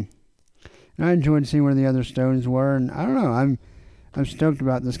 And I enjoyed seeing where the other stones were, and I don't know, I'm stoked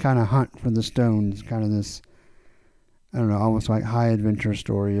about this kind of hunt for the stones, kind of this, I don't know, almost like high adventure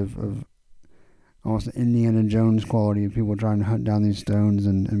story of almost Indiana Jones quality of people trying to hunt down these stones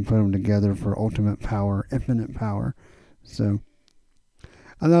and put them together for ultimate power, infinite power. So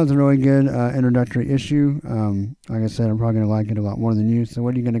I thought it was a really good introductory issue. Like I said, I'm probably going to like it a lot more than you. So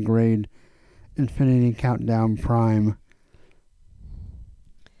what are you going to grade Infinity Countdown Prime?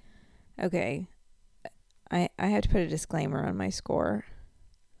 Okay. I have to put a disclaimer on my score.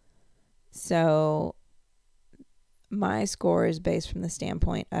 So my score is based from the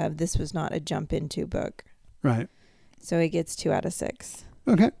standpoint of this was not a jump into book. Right. So it gets 2 out of 6.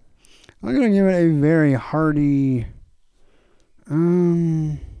 Okay. I'm going to give it a very hearty...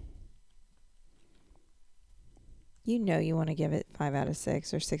 You know you want to give it 5 out of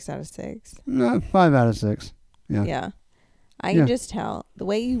 6 or 6 out of 6. No, 5 out of 6. Yeah. Yeah. I can just tell. The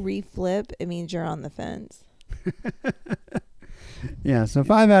way you reflip, it means you're on the fence. Yeah, so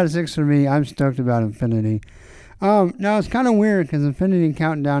 5 out of 6 for me. I'm stoked about Infinity. Now, it's kind of weird because Infinity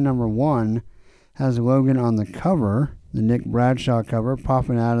Countdown #1 has Logan on the cover, the Nick Bradshaw cover,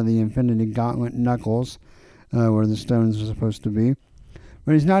 popping out of the Infinity Gauntlet knuckles, where the stones are supposed to be.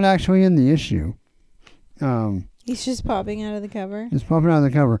 But he's not actually in the issue. He's just popping out of the cover? He's popping out of the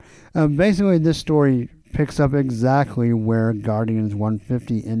cover. Basically, this story picks up exactly where Guardians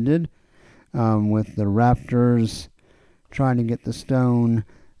 150 ended, with the Raptors trying to get the stone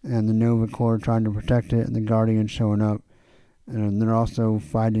and the Nova Corps trying to protect it and the Guardians showing up. And they're also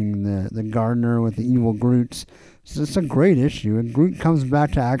fighting the Gardener with the evil Groots. So it's a great issue. And Groot comes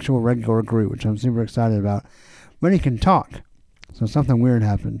back to actual regular Groot, which I'm super excited about. But he can talk. So something weird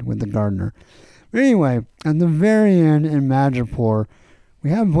happened with the Gardener. But anyway, at the very end in Madripoor, we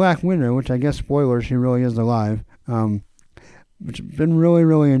have Black Widow, which I guess, spoiler, she really is alive. Which I've been really,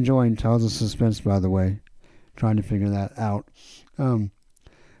 really enjoying Tales of Suspense, by the way. Trying to figure that out.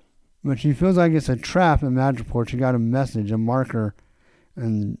 But she feels like it's a trap in Madripoor. She got a message, a marker,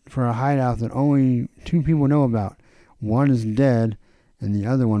 and for a hideout that only 2 people know about. One is dead, and the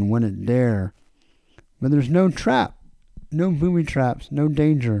other one wouldn't dare. But there's no trap. No booby traps. No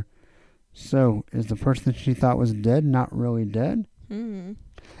danger. So, is the person that she thought was dead not really dead? Mm.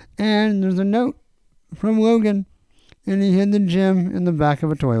 And there's a note from Logan, and he hid the gem in the back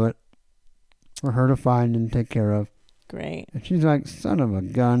of a toilet for her to find and take care of. Great. And she's like, son of a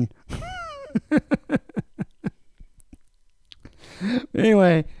gun.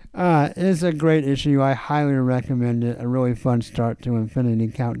 Anyway, it's a great issue. I highly recommend it. A really fun start to Infinity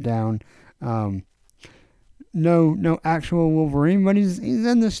Countdown. No actual Wolverine, but he's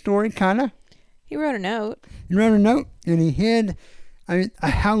in the story, kind of. He wrote a note. He wrote a note, and he hid. I mean,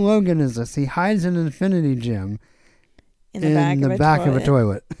 how Logan is this? He hides an Infinity Gem in the back of a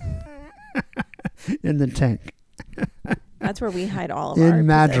toilet. In the tank. That's where we hide all of in our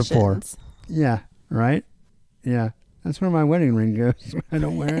Madripoor. possessions. Yeah, right? Yeah. That's where my wedding ring goes. I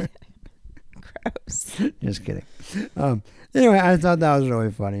don't wear it. Gross. Just kidding. Anyway, I thought that was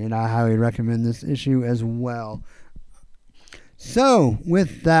really funny, and I highly recommend this issue as well. So,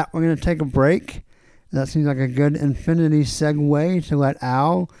 with that, we're going to take a break. That seems like a good Infinity segue to let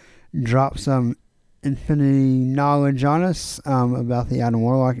Al drop some Infinity knowledge on us about the Adam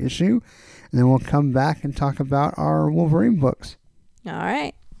Warlock issue. And then we'll come back and talk about our Wolverine books. All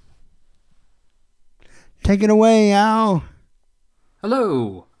right. Take it away, Al.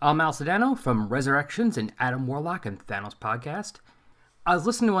 Hello, I'm Al Sedano from Resurrections and Adam Warlock and Thanos podcast. I was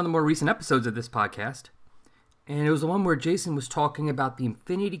listening to one of the more recent episodes of this podcast, and it was the one where Jason was talking about the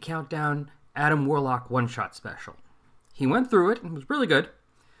Infinity Countdown Adam Warlock one-shot special. He went through it and it was really good,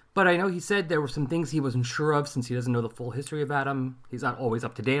 but I know he said there were some things he wasn't sure of since he doesn't know the full history of Adam. He's not always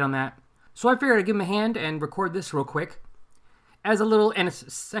up to date on that. So I figured I'd give him a hand and record this real quick as a little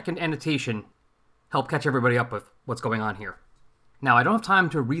second annotation, help catch everybody up with what's going on here. Now, I don't have time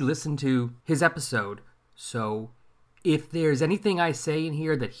to re-listen to his episode, so if there's anything I say in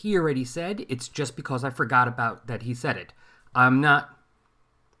here that he already said, it's just because I forgot about that he said it. I'm not,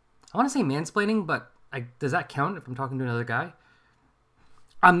 I want to say mansplaining, but does that count if I'm talking to another guy?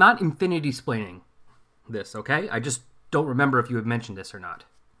 I'm not infinity-splaining this, okay? I just don't remember if you have mentioned this or not.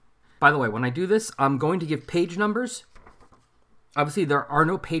 By the way, when I do this, I'm going to give page numbers. Obviously, there are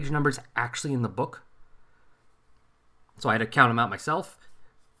no page numbers actually in the book, so I had to count them out myself.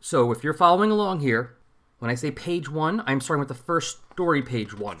 So if you're following along here, when I say page 1, I'm starting with the first story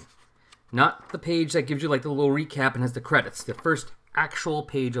page 1. Not the page that gives you like the little recap and has the credits. The first actual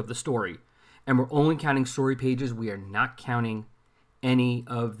page of the story. And we're only counting story pages. We are not counting any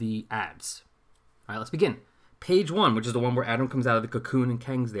of the ads. All right, let's begin. Page 1, which is the one where Adam comes out of the cocoon and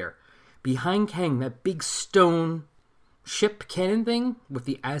Kang's there. Behind Kang, that big stone ship cannon thing with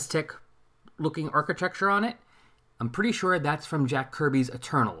the Aztec-looking architecture on it, I'm pretty sure that's from Jack Kirby's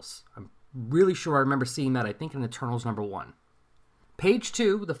Eternals. I'm really sure I remember seeing that, I think, in Eternals #1. Page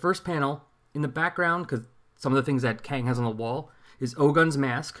 2, the first panel, in the background, because some of the things that Kang has on the wall, is Ogun's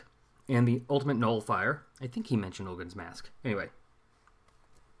mask and the Ultimate Nullifier. I think he mentioned Ogun's mask. Anyway.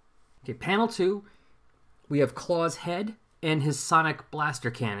 Okay, panel 2, we have Claw's head and his sonic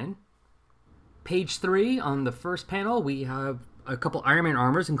blaster cannon. Page 3, on the first panel, we have a couple Iron Man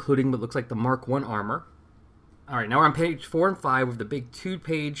armors, including what looks like the Mark I armor. Alright, now we're on page 4 and 5 with the big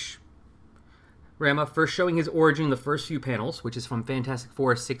 2-page Rama, first showing his origin in the first few panels, which is from Fantastic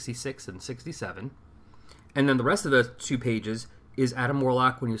Four 66 and 67. And then the rest of the 2 pages is Adam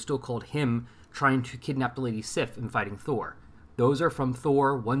Warlock, when he was still called him, trying to kidnap the Lady Sif and fighting Thor. Those are from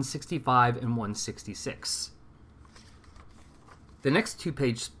Thor 165 and 166. The next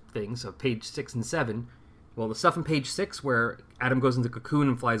 2-page things, so page 6 and 7, well, the stuff on page 6 where Adam goes into cocoon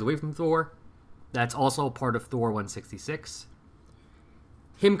and flies away from Thor, that's also part of Thor 166.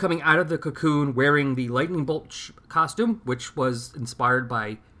 Him coming out of the cocoon wearing the Lightning Bolt costume, which was inspired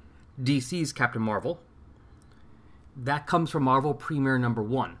by DC's Captain Marvel. That comes from Marvel Premiere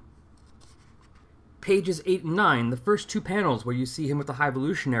 #1. Pages 8 and 9, the first 2 panels where you see him with the High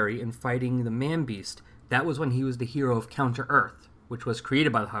Evolutionary and fighting the Man-Beast, that was when he was the hero of Counter-Earth, which was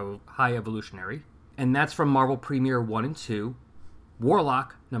created by the High Evolutionary. And that's from Marvel Premiere 1 and 2,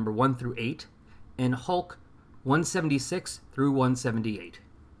 Warlock #1 through 8, and Hulk 176 through 178.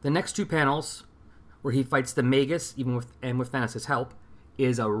 The next 2 panels, where he fights the Magus, even with Thanos' help,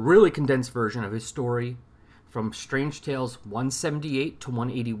 is a really condensed version of his story from Strange Tales 178 to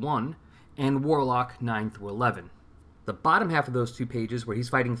 181, and Warlock 9 through 11. The bottom half of those 2 pages, where he's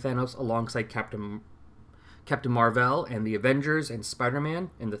fighting Thanos alongside Captain Marvel and the Avengers and Spider-Man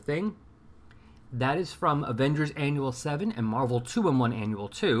and The Thing, that is from Avengers Annual 7 and Marvel 2-in-1 Annual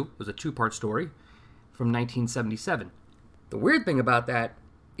 2. It was a 2-part story from 1977. The weird thing about that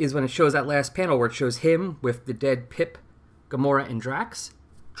is when it shows that last panel where it shows him with the dead Pip, Gamora, and Drax.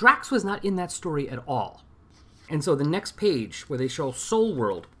 Drax was not in that story at all. And so the next page, where they show Soul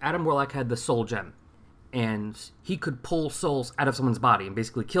World, Adam Warlock had the Soul Gem. And he could pull souls out of someone's body and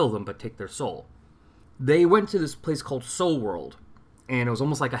basically kill them, but take their soul. They went to this place called Soul World, and it was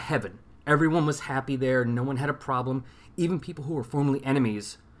almost like a heaven. Everyone was happy there, no one had a problem. Even people who were formerly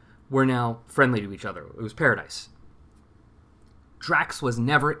enemies were now friendly to each other. It was paradise. Drax was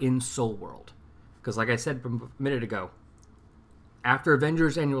never in Soul World. Because like I said a minute ago, after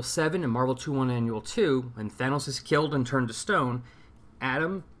Avengers Annual 7 and Marvel 2-1 Annual 2, when Thanos is killed and turned to stone,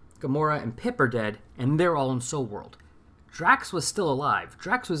 Adam, Gamora, and Pip are dead, and they're all in Soul World. Drax was still alive.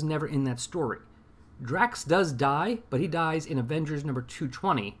 Drax was never in that story. Drax does die, but he dies in Avengers number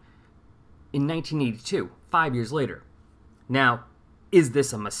 220 in 1982, 5 years later. Now, is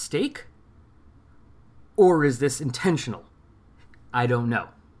this a mistake? Or is this intentional? I don't know.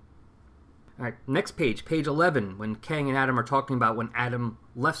 Alright, next page, page 11, when Kang and Adam are talking about when Adam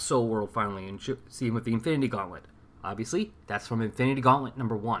left Soul World finally and see him with the Infinity Gauntlet. Obviously, that's from Infinity Gauntlet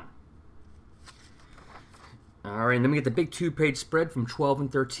 #1. Alright, and then we get the big 2-page spread from 12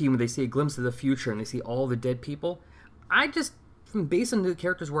 and 13 where they see a glimpse of the future and they see all the dead people. Based on the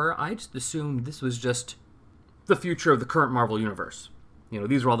characters I just assumed this was just the future of the current Marvel Universe.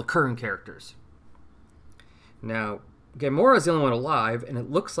 These are all the current characters. Now, Gamora's the only one alive, and it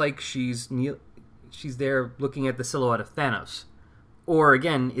looks like she's there looking at the silhouette of Thanos. Or,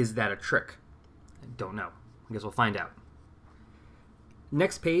 again, is that a trick? I don't know. I guess we'll find out.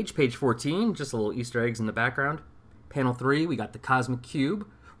 Next page, page 14, just a little Easter eggs in the background. Panel 3, we got the Cosmic Cube.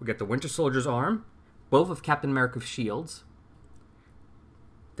 We got the Winter Soldier's arm, both of Captain America's shields.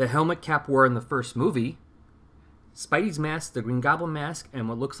 The helmet Cap wore in the first movie. Spidey's mask, the Green Goblin mask, and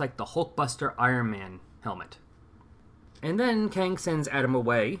what looks like the Hulkbuster Iron Man helmet. And then Kang sends Adam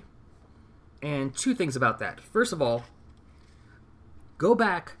away. And two things about that. First of all, go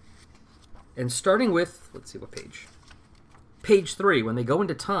back and starting with, let's see what page. Page 3, when they go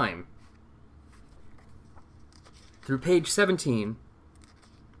into time, through page 17,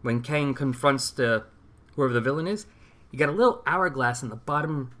 when Kang confronts whoever the villain is, you got a little hourglass in the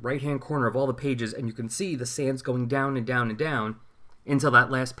bottom right-hand corner of all the pages, and you can see the sands going down and down and down until that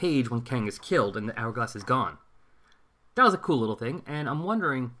last page when Kang is killed and the hourglass is gone. That was a cool little thing, and I'm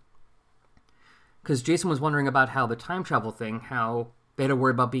wondering, because Jason was wondering about how the time travel thing, how they had to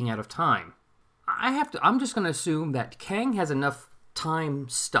worry about being out of time. I'm just going to assume that Kang has enough time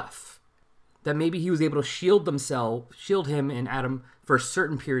stuff that maybe he was able to shield him and Adam for a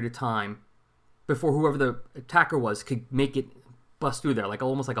certain period of time before whoever the attacker was could make it bust through there, like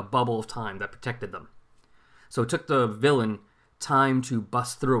almost like a bubble of time that protected them. So it took the villain time to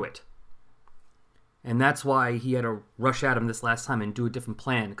bust through it. And that's why he had to rush at him this last time and do a different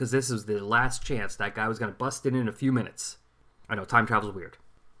plan, because this was the last chance that guy was going to bust in a few minutes. I know, time travel's weird.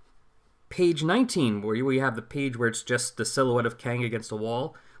 Page 19, where we have the page where it's just the silhouette of Kang against a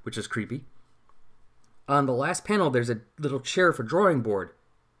wall, which is creepy. On the last panel, there's a little chair for drawing board.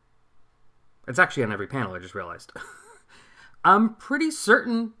 It's actually on every panel, I just realized. I'm pretty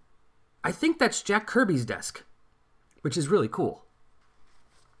certain, I think that's Jack Kirby's desk, which is really cool.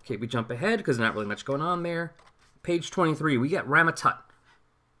 Okay, we jump ahead because there's not really much going on there. Page 23, we get Rama-Tut.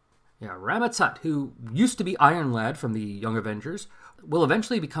 Yeah, Rama-Tut, who used to be Iron Lad from the Young Avengers, will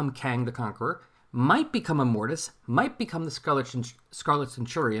eventually become Kang the Conqueror, might become Immortus, might become the Scarlet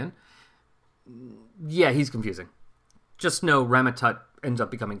Centurion. Yeah, he's confusing. Just know Rama-Tut ends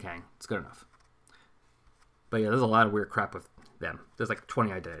up becoming Kang. It's good enough. But yeah, there's a lot of weird crap with them. There's like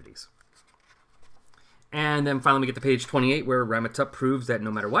 20 identities. And then finally we get to page 28 where Rama-Tut proves that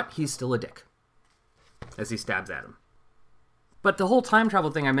no matter what, he's still a dick. As he stabs at him. But the whole time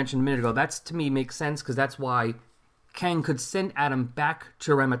travel thing I mentioned a minute ago, that's to me makes sense because that's why Kang could send Adam back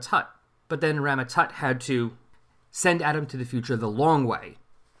to Rama-Tut. But then Rama-Tut had to send Adam to the future the long way.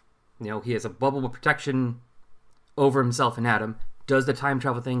 You know, he has a bubble of protection over himself and Adam. Does the time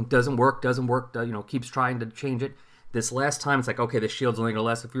travel thing, doesn't work, keeps trying to change it. This last time, it's like, okay, the shield's only going to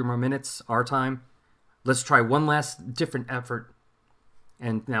last a few more minutes, our time. Let's try one last different effort.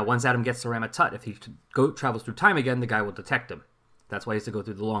 And now once Adam gets to Rama-Tut, if he travels through time again, the guy will detect him. That's why he has to go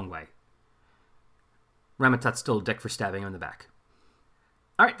through the long way. Rama-Tut's still a dick for stabbing him in the back.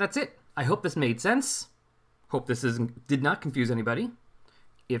 Alright, that's it. I hope this made sense. Hope this did not confuse anybody.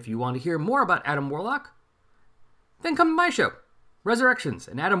 If you want to hear more about Adam Warlock, then come to my show, Resurrections,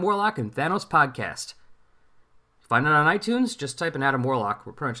 an Adam Warlock and Thanos podcast. Find it on iTunes, just type in Adam Warlock.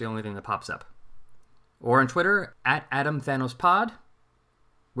 We're pretty much the only thing that pops up. Or on Twitter, @AdamThanosPod.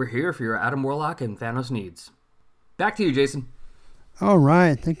 We're here for your Adam Warlock and Thanos needs. Back to you, Jason. All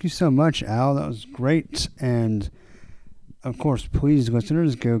right. Thank you so much, Al. That was great. And, of course, please,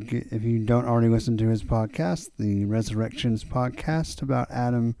 listeners, if you don't already listen to his podcast, the Resurrections podcast about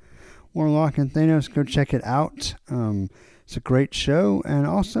Adam Warlock and Thanos, go check it out. It's a great show. And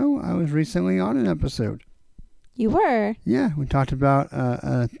also, I was recently on an episode. You were? Yeah. We talked about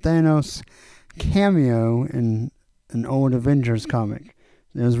a Thanos cameo in an old Avengers comic.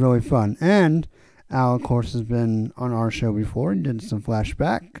 It was really fun. And Al, of course, has been on our show before and did some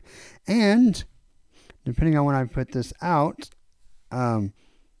flashback. And depending on when I put this out, I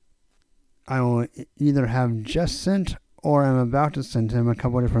will either have just sent or I'm about to send him a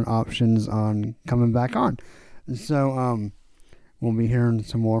couple of different options on coming back on. So we'll be hearing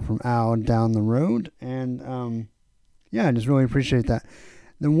some more from Al down the road. And yeah, I just really appreciate that.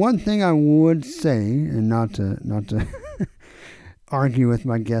 The one thing I would say, and not to argue with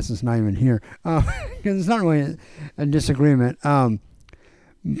my guest, it's not even here, because it's not really a disagreement.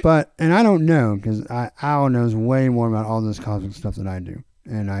 But, and I don't know, because Al knows way more about all this cosmic stuff than I do.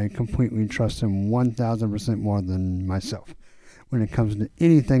 And I completely trust him 1,000% more than myself when it comes to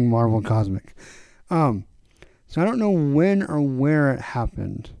anything Marvel Cosmic. So I don't know when or where it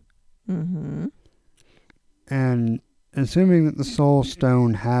happened. Mm-hmm. And assuming that the Soul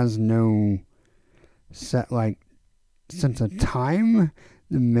Stone has no set, sense of time,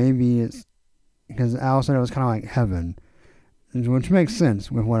 then maybe it's because Al said it was kind of like heaven, which makes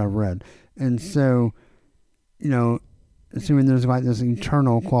sense with what I've read. And so, assuming there's like this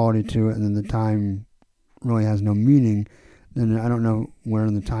eternal quality to it, and then the time really has no meaning, then I don't know where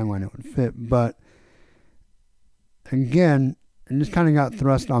in the timeline it would fit. But again, it just kind of got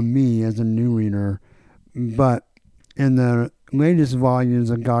thrust on me as a new reader. But in the latest volumes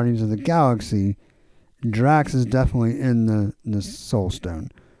of Guardians of the Galaxy, Drax is definitely in the Soul Stone.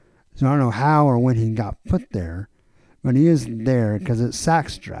 So I don't know how or when he got put there, but he is there because it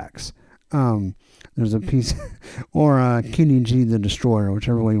sacks Drax. There's a piece, or Kenny G the Destroyer,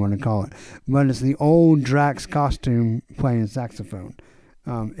 whichever way you want to call it. But it's the old Drax costume playing saxophone,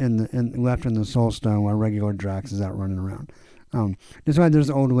 left in the Soul Stone while regular Drax is out running around. That's why there's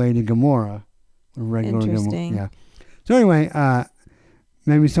the old lady Gamora, regular Interesting. Gamora. Yeah. So anyway,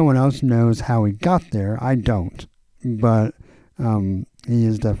 maybe someone else knows how he got there. I don't, but he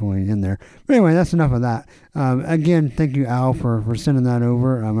is definitely in there. But anyway, that's enough of that. Again, thank you, Al, for sending that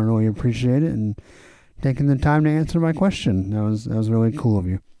over. I really appreciate it and taking the time to answer my question. That was really cool of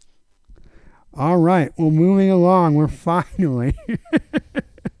you. All right, well, moving along, we're finally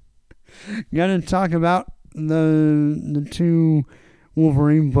going to talk about the two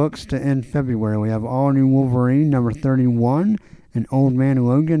Wolverine books to end February. We have All New Wolverine number 31 and Old Man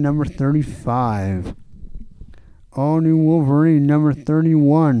Logan number 35. All New Wolverine number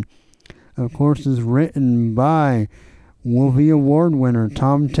 31, of course, is written by Wolvie Award winner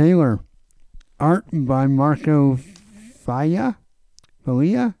Tom Taylor. Art by Marco Faia?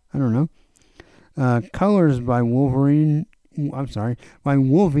 I don't know. Colors by Wolvie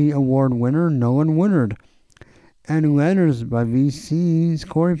Award winner Nolan Woodard. And letters by VC's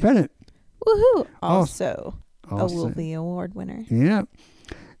Corey Bennett. Woohoo! Also a Wolvie Award winner. Yeah.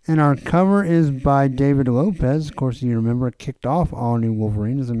 And our cover is by David Lopez. Of course, you remember it kicked off All New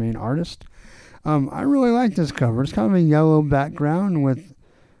Wolverine as the main artist. I really like this cover. It's kind of a yellow background with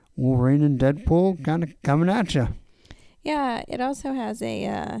Wolverine and Deadpool kind of coming at you. Yeah, it also has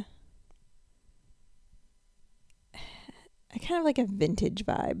a kind of like a vintage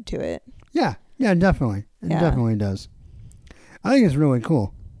vibe to it. Yeah, definitely. It definitely does. I think it's really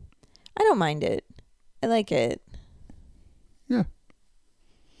cool. I don't mind it. I like it. Yeah.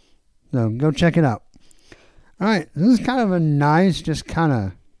 So go check it out. All right, this is kind of a nice, just kind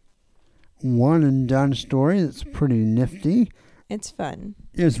of one and done story. That's pretty nifty. It's fun.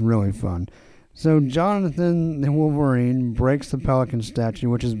 It's really fun. So Jonathan the Wolverine breaks the Pelican statue,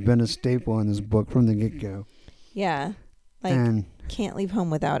 which has been a staple in this book from the get-go. Yeah, like and, can't leave home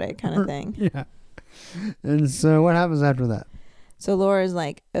without it kind of thing. Yeah. And so what happens after that? So Laura's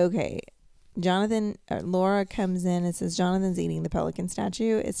like, okay, Laura comes in and says, Jonathan's eating the Pelican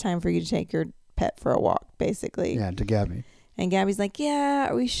statue. It's time for you to take your pet for a walk, basically. Yeah, to Gabby. And Gabby's like, yeah,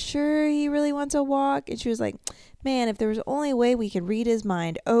 are we sure he really wants a walk? And she was like, man, if there was only a way we could read his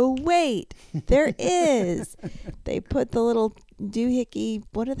mind. Oh, wait, there is. They put the little doohickey,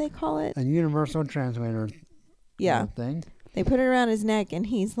 what do they call it? A universal translator thing. They put it around his neck and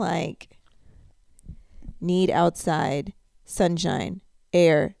he's like, need outside, sunshine,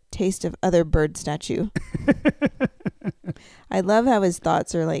 air, taste of other bird statue. I love how his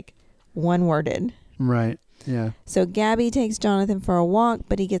thoughts are like one-worded. Right. Yeah. So Gabby takes Jonathan for a walk,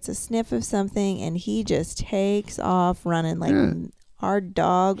 but he gets a sniff of something and he just takes off running like our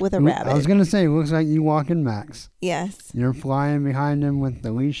dog with a rabbit. I was going to say, it looks like you walking Max. Yes. You're flying behind him with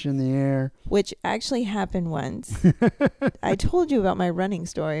the leash in the air. Which actually happened once. I told you about my running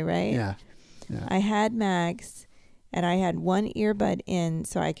story, right? Yeah. I had Max and I had one earbud in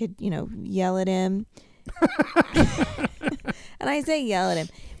so I could, yell at him. And I say yell at him.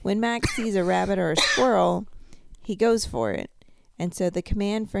 When Max sees a rabbit or a squirrel, he goes for it. And so the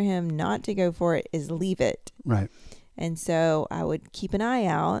command for him not to go for it is leave it. Right. And so I would keep an eye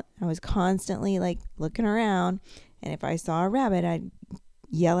out. I was constantly like looking around. And if I saw a rabbit, I'd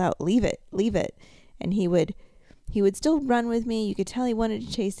yell out, leave it, leave it. And he would still run with me. You could tell he wanted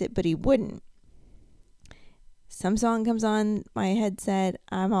to chase it, but he wouldn't. Some song comes on my headset.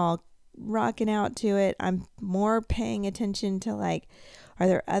 I'm all rocking out to it. I'm more paying attention to like, are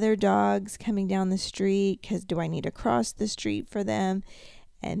there other dogs coming down the street? Because do I need to cross the street for them?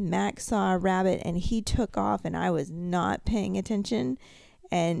 And Max saw a rabbit and he took off and I was not paying attention.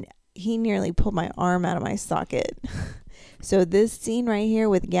 And he nearly pulled my arm out of my socket. So this scene right here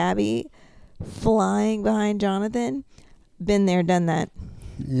with Gabby flying behind Jonathan, been there, done that.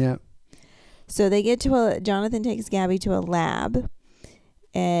 Yep. So they get to Jonathan takes Gabby to a lab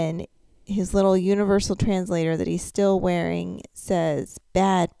and his little universal translator that he's still wearing says,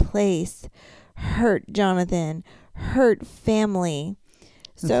 bad place, hurt Jonathan, hurt family.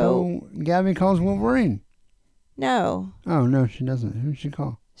 So Gabby calls Wolverine. no, Oh, no, she doesn't. Who does she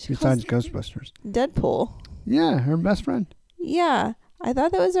call? she Besides calls Ghostbusters. Deadpool. Yeah, her best friend. Yeah, I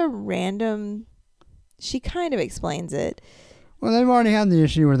thought that was a random. She kind of explains it. Well, they've already had the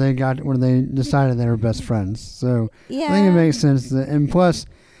issue where they decided they were best friends. So Yeah, I think it makes sense. And plus,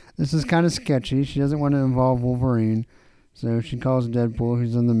 this is kind of sketchy. She doesn't want to involve Wolverine. So she calls Deadpool,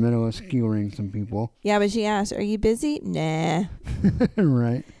 who's in the middle of skewering some people. Yeah, but she asks, "Are you busy?" Nah.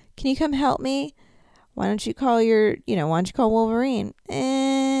 Right. Can you come help me? Why don't you call Wolverine?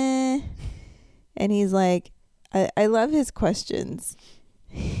 And he's like, I love his questions.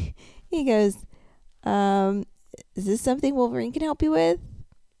 He goes, is this something Wolverine can help you with?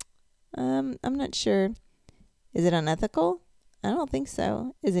 I'm not sure. Is it unethical? I don't think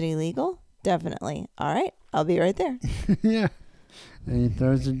so. Is it illegal? Definitely. All right, I'll be right there. Yeah. And he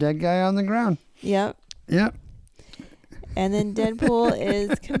throws the dead guy on the ground. Yep. Yep. And then Deadpool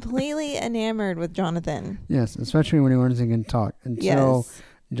is completely enamored with Jonathan. Yes, especially when he learns he can talk. Until Yes.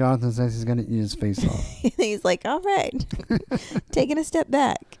 Jonathan says he's going to eat his face off. He's like, all right, taking a step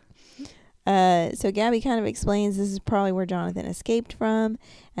back. So Gabby kind of explains this is probably where Jonathan escaped from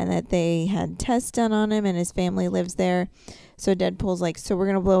and that they had tests done on him and his family lives there. So Deadpool's like, so we're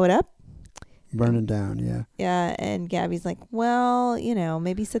going to blow it up? Burn it down, yeah. Yeah, and Gabby's like, well,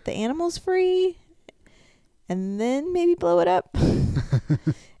 maybe set the animals free and then maybe blow it up.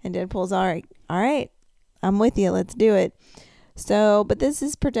 And Deadpool's all right, I'm with you, let's do it. So, but this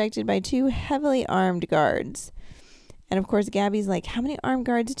is protected by 2 heavily armed guards. And of course, Gabby's like, how many armed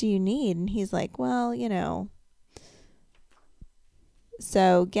guards do you need? And he's like, well,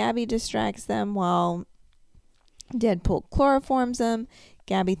 So Gabby distracts them while Deadpool chloroforms them.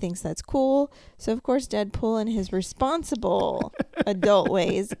 Gabby thinks that's cool. So, of course, Deadpool, in his responsible adult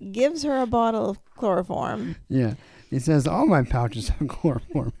ways, gives her a bottle of chloroform. Yeah. He says, all my pouches have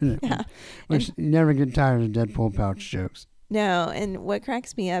chloroform in it. Yeah. Which you never get tired of Deadpool pouch jokes. No, and what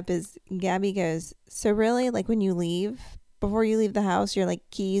cracks me up is Gabby goes, so really, like when you leave, before you leave the house, you're like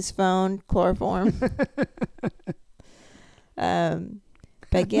keys, phone, chloroform.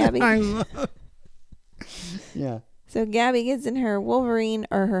 But Gabby, I love. Yeah. so Gabby gets in her Wolverine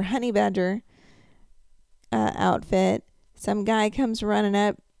or her Honey Badger outfit. Some guy comes running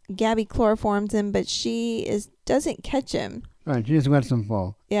up. Gabby chloroforms him, but doesn't catch him. Right, she just lets him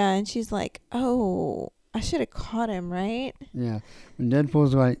fall. Yeah, and she's like, oh, I should have caught him, right? Yeah. And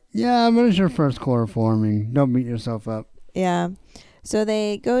Deadpool's like, yeah, but it's your first chloroforming. Don't beat yourself up. Yeah. So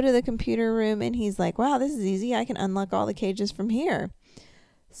they go to the computer room and he's like, wow, this is easy. I can unlock all the cages from here.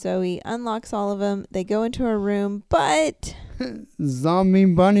 So he unlocks all of them. They go into a room, but... Zombie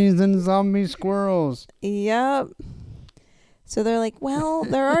bunnies and zombie squirrels. Yep. So they're like, well,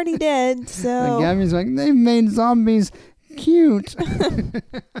 they're already dead, so... And Gabby's like, they've made zombies cute.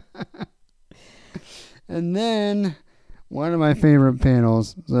 And then, one of my favorite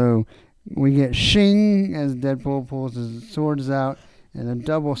panels. So, we get Shing as Deadpool pulls his swords out. And a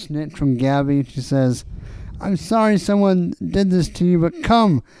double snitch from Gabby. She says, I'm sorry someone did this to you, but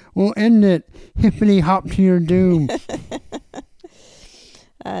come, we'll end it. Hippity hop to your doom.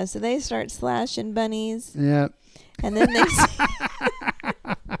 So they start slashing bunnies. Yeah. And then they...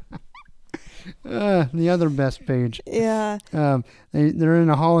 The other best page. Yeah. They're in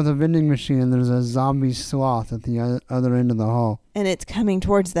a hall with a vending machine, and there's a zombie sloth at the other end of the hall. And it's coming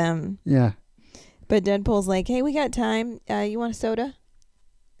towards them. Yeah. But Deadpool's like, hey, we got time. You want a soda?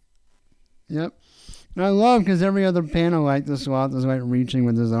 Yep. And I love because every other panel, like the sloth is like reaching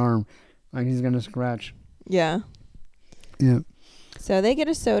with his arm, like he's gonna scratch. Yeah. Yep. So they get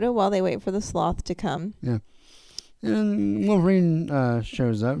a soda while they wait for the sloth to come. Yeah. And Wolverine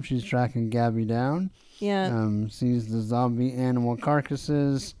shows up. She's tracking Gabby down. Yeah. Sees the zombie animal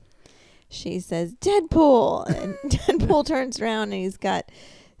carcasses. She says, Deadpool! And Deadpool turns around and he's got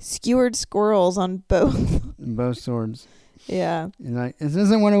skewered squirrels on both swords. Yeah. And like, this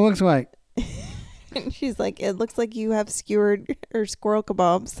isn't what it looks like. And she's like, it looks like you have skewered or squirrel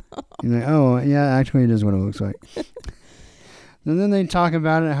kebabs. You're like, oh, yeah, actually it is what it looks like. And then they talk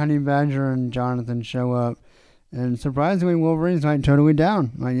about it. Honey Badger and Jonathan show up. And surprisingly, Wolverine's like totally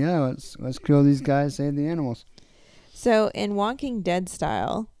down. Like, yeah, let's kill these guys, save the animals. So in Walking Dead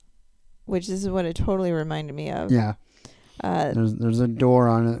style, which this is what it totally reminded me of. Yeah. There's a door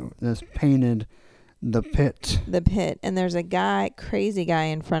on it that's painted the pit. The pit. And there's a crazy guy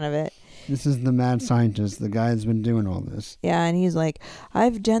in front of it. This is the mad scientist, the guy that's been doing all this. Yeah, and he's like,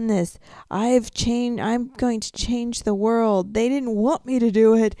 I've done this. I'm going to change the world. They didn't want me to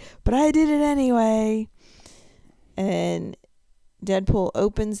do it, but I did it anyway. And Deadpool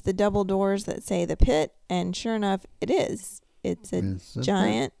opens the double doors that say the pit, and sure enough, it is. it's a It's a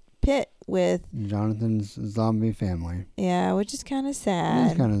giant pit with, Jonathan's zombie family. yeah, which is kind of It's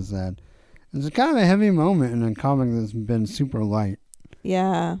sad. kind of sad. It's kind of a heavy moment in a comic that's been super light.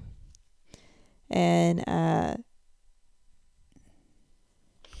 Yeah. And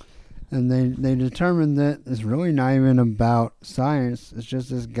they determined that it's really not even about science. It's just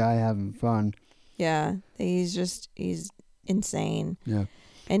this guy having fun. yeah, he's insane. Yeah.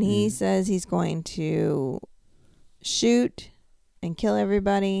 And he says he's going to shoot and kill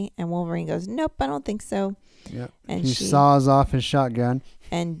everybody. And Wolverine goes, nope, I don't think so. Yeah. And He saws off his shotgun.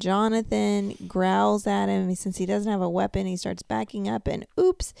 And Jonathan growls at him. Since he doesn't have a weapon, he starts backing up. And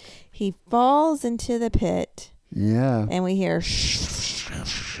oops, he falls into the pit. Yeah. And we hear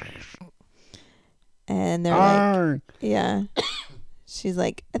and they're like, Arr! yeah. She's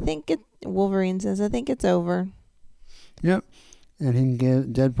like, Wolverine says, I think it's over. Yep. And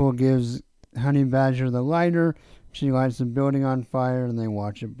Deadpool gives Honey Badger the lighter. She lights the building on fire, and they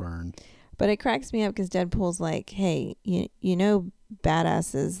watch it burn. But it cracks me up because Deadpool's like, hey, you know,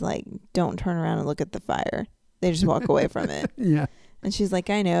 badasses like don't turn around and look at the fire. They just walk away from it. Yeah. And she's like,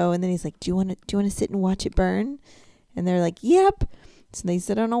 I know. And then he's like, do you want to sit and watch it burn? And they're like, yep. So they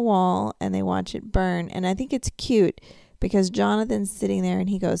sit on a wall and they watch it burn. And I think it's cute because Jonathan's sitting there and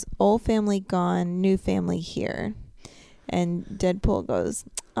he goes, old family gone, new family here. And Deadpool goes,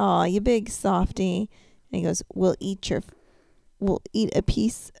 aw, you big softy. And he goes, we'll eat a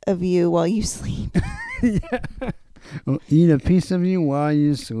piece of you while you sleep. Yeah. We'll eat a piece of you while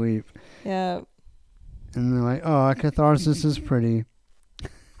you sleep. Yeah. And they're like, oh, catharsis is pretty.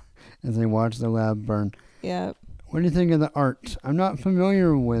 As they watch the lab burn. Yeah. What do you think of the art? I'm not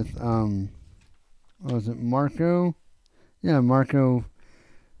familiar with, what was it, Marco? Yeah, Marco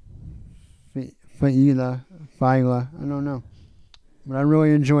Faila. I don't know. But I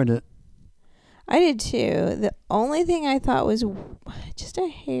really enjoyed it. I did too. The only thing I thought was just a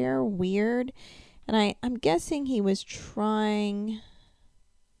hair weird. And I'm guessing he was trying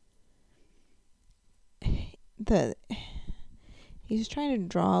to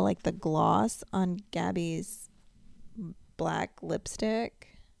draw like the gloss on Gabby's black lipstick.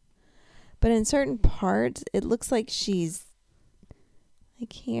 But in certain parts, it looks like she's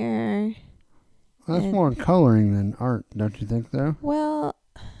like here. Well, that's And- more coloring than art, don't you think, though? Well,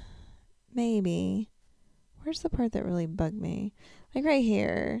 maybe. Where's the part that really bugged me? Like right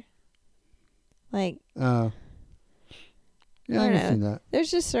here. Like, Yeah, I I can don't see that. there's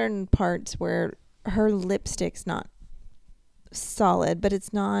just certain parts where her lipstick's not solid, but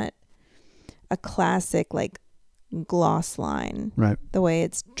it's not a classic like gloss line. Right. The way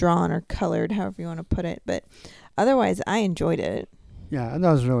it's drawn or colored, however you want to put it. But otherwise, I enjoyed it. Yeah,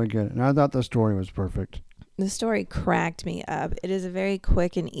 that was really good. And I thought the story was perfect. The story cracked me up. It is a very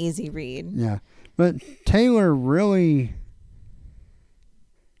quick and easy read. Yeah. But Taylor really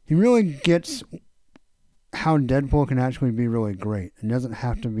gets how Deadpool can actually be really great. It doesn't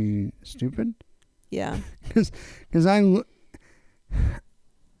have to be stupid. Yeah. Because I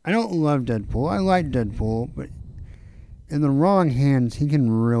don't love Deadpool. I like Deadpool, but in the wrong hands, he can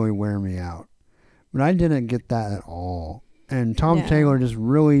really wear me out. But I didn't get that at all. And Tom No. Taylor just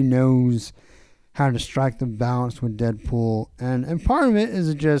really knows how to strike the balance with Deadpool. And part of it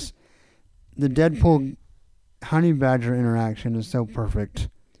is just the Deadpool Honey Badger interaction is so perfect.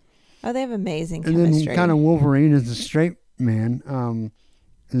 Oh, they have amazing And chemistry. then kind of Wolverine as a straight man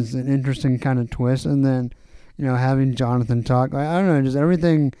is an interesting kind of twist. And then, having Jonathan talk, I don't know, just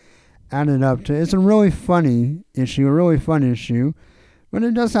everything added up to it's a really funny issue, but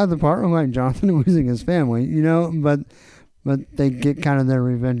it does have the part where like Jonathan losing his family, but they get kind of their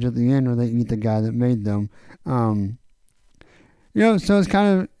revenge at the end where they eat the guy that made them. So it's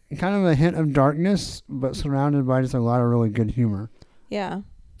kind of a hint of darkness, but surrounded by just a lot of really good humor. Yeah.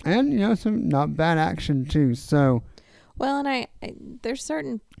 And, some not bad action, too. So, Well, and I there's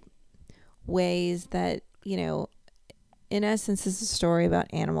certain ways that, in essence, this is a story about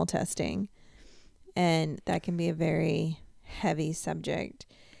animal testing. And that can be a very heavy subject.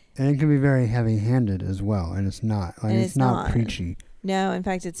 and it can be very heavy-handed as well, and it's not. Like, And it's not preachy. No, in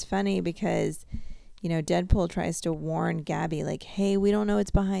fact, it's funny because, Deadpool tries to warn Gabby, like, hey, we don't know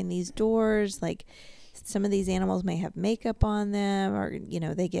what's behind these doors. Like, some of these animals may have makeup on them or,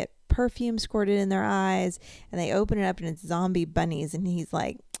 they get perfume squirted in their eyes and they open it up and it's zombie bunnies. And he's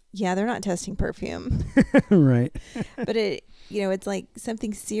like, yeah, they're not testing perfume. Right. But it's like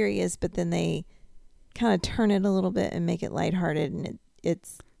something serious, but then they kind of turn it a little bit and make it lighthearted and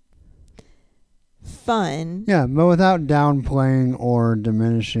it's fun. Yeah, but without downplaying or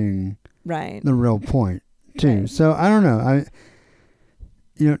diminishing Right. the real point, too. Right. So, I don't know.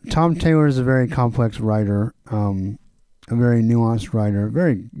 Tom Taylor is a very complex writer. a very nuanced writer,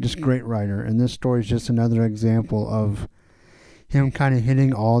 very just great writer. And this story is just another example of him kind of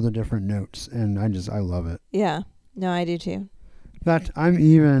hitting all the different notes. And I love it. Yeah. No, I do too. In fact, I'm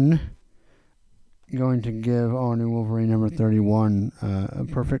even going to give All New Wolverine number 31 a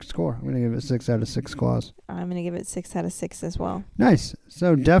perfect score. I'm going to give it 6 out of 6 claws. I'm going to give it 6 out of 6 as well. Nice.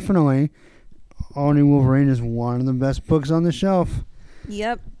 So definitely, All New Wolverine is one of the best books on the shelf.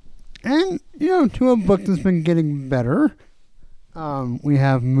 Yep. And, to a book that's been getting better, we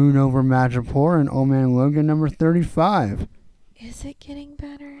have Moon Over Madripoor and Old Man Logan number 35. Is it getting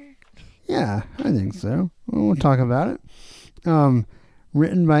better? Yeah, I think so. We'll talk about it.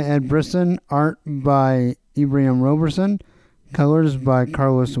 Written by Ed Brisson, art by Ibrahim Roberson, colors by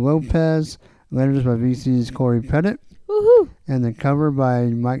Carlos Lopez, letters by VC's Corey Pettit, Woohoo! and the cover by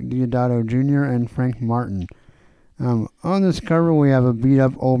Mike Deodato Jr. and Frank Martin. On this cover, we have a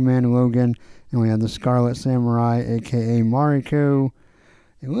beat-up Old Man Logan, and we have the Scarlet Samurai, a.k.a. Mariko.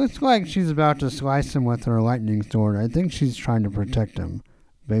 It looks like she's about to slice him with her lightning sword. I think she's trying to protect him,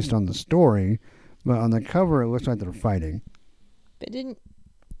 based on the story, but on the cover, it looks like they're fighting. But didn't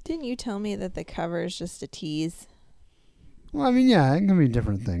you tell me that the cover is just a tease? Well, I mean, yeah, it can be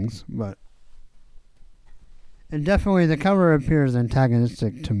different things, but... And definitely the cover appears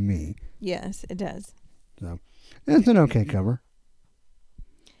antagonistic to me. Yes, it does. So, it's an okay cover.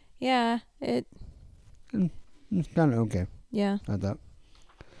 Yeah, It's kind of okay, yeah. I thought.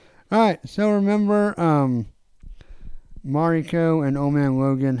 Alright, so remember, Mariko and Old Man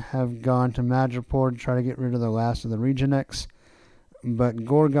Logan have gone to Madripoor to try to get rid of the last of the Rejects. But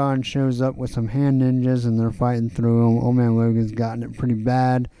Gorgon shows up with some hand ninjas and they're fighting through him. Old Man Logan's gotten it pretty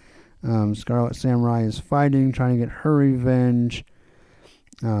bad. Scarlet Samurai is fighting, trying to get her revenge.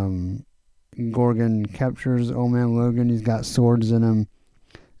 Gorgon captures Old Man Logan. He's got swords in him.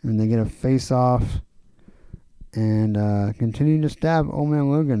 And they get a face-off. And continue to stab Old Man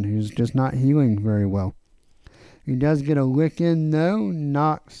Logan, who's just not healing very well. He does get a lick in, though,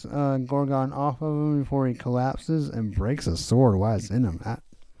 knocks Gorgon off of him before he collapses and breaks a sword while it's in him. That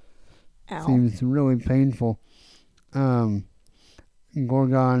seems really painful. Gorgon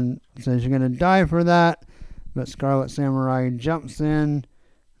says you're going to die for that, but Scarlet Samurai jumps in.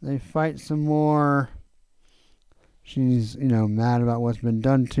 They fight some more. She's, mad about what's been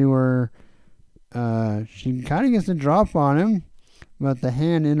done to her. She kind of gets a drop on him, but the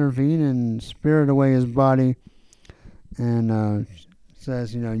hand intervene and spirit away his body. And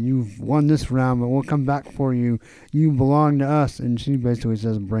says, you've won this round, but we'll come back for you. You belong to us. And she basically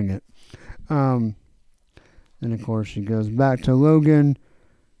says, bring it. And, of course, she goes back to Logan,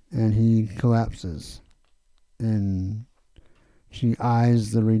 and he collapses. And she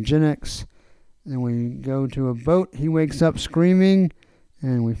eyes the Rejects. And we go to a boat. He wakes up screaming,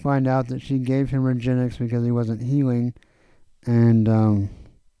 and we find out that she gave him Rejects because he wasn't healing. And,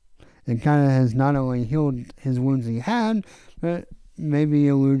 it kind of has not only healed his wounds he had, but maybe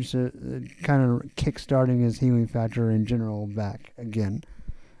alludes to kind of kickstarting his healing factor in general back again.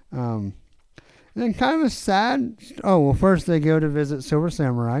 And then kind of a sad... Oh, well, first they go to visit Silver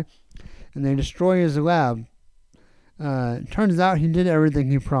Samurai, and they destroy his lab. Turns out he did everything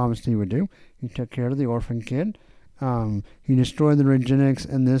he promised he would do. He took care of the orphan kid. He destroyed the Rejects,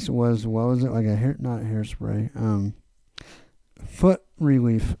 and this was, what was it, like not hairspray, foot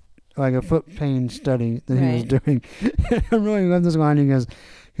relief. Like a foot pain study that he was doing. I really love this line. He goes,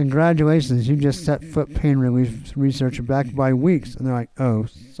 congratulations, you just set foot pain relief research back by weeks. And they're like, oh,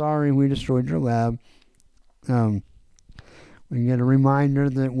 sorry, we destroyed your lab. We get a reminder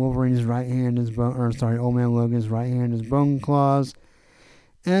that Wolverine's right hand is Old Man Logan's right hand is Bone Claws.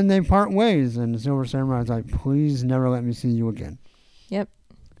 And they part ways. And the Silver Samurai's like, please never let me see you again. Yep.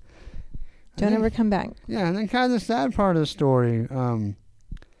 Don't ever come back. Yeah, and then kind of the sad part of the story,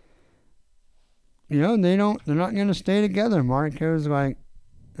 they're not going to stay together. Mariko's like,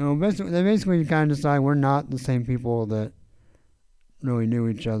 they basically kind of decide we're not the same people that really knew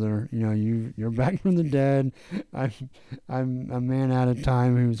each other. You're back from the dead. I'm a man out of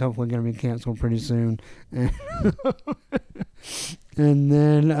time who's hopefully going to be canceled pretty soon. And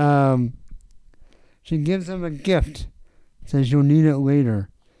then she gives him a gift. Says you'll need it later.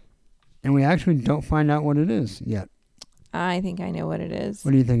 And we actually don't find out what it is yet. I think I know what it is.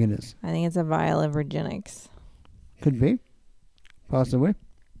 What do you think it is? I think it's a vial of Rejects. Could be. Possibly.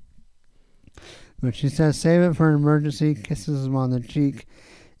 But she says save it for an emergency, kisses him on the cheek,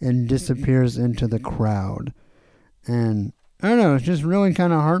 and disappears into the crowd. And I don't know, it's just really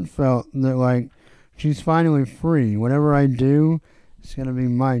kind of heartfelt that, she's finally free. Whatever I do, it's going to be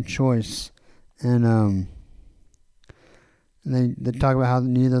my choice. And they talk about how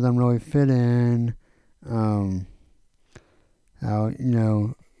neither of them really fit in. how,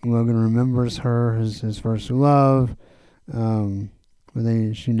 Logan remembers her, his first love.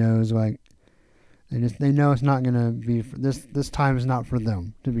 She knows, like, they know it's not gonna be this time is not for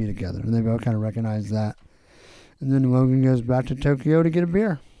them to be together, and they both kind of recognize that. And then Logan goes back to Tokyo to get a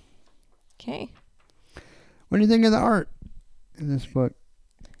beer. Okay. What do you think of the art in this book?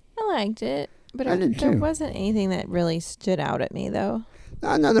 I liked it, but I did there too. wasn't anything that really stood out at me, though.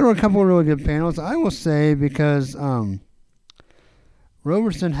 No, there were a couple of really good panels. I will say, because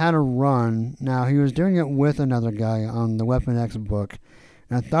Roberson had a run. Now, he was doing it with another guy on the Weapon X book,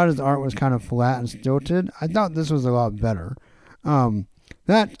 and I thought his art was kind of flat and stilted. I thought this was a lot better.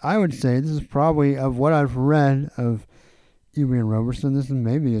 That, I would say, this is probably, of what I've read of Ewan Roberson, this is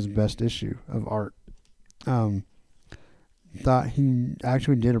maybe his best issue of art. Thought he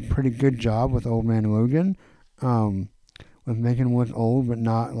actually did a pretty good job with Old Man Logan, with making him look old, but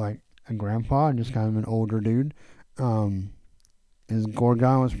not like a grandpa, just kind of an older dude. His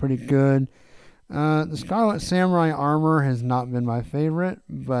Gorgon was pretty good. The Scarlet Samurai armor has not been my favorite,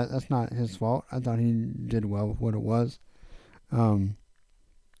 but that's not his fault. I thought he did well with what it was. And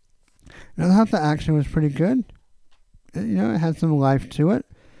I thought the action was pretty good. It had some life to it.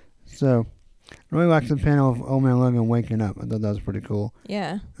 So, I really liked the panel of Old Man Logan waking up. I thought that was pretty cool.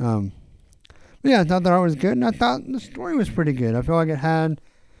 Yeah. But yeah, I thought the art was good, and I thought the story was pretty good. I feel like it had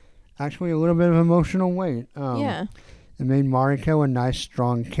actually a little bit of emotional weight. Yeah. It made Mariko a nice,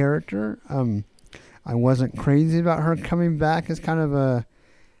 strong character. I wasn't crazy about her coming back as kind of a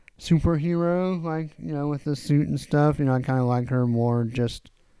superhero, like, with the suit and stuff. I kind of like her more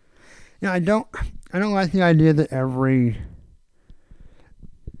just... I don't like the idea that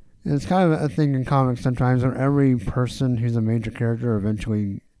it's kind of a thing in comics sometimes where every person who's a major character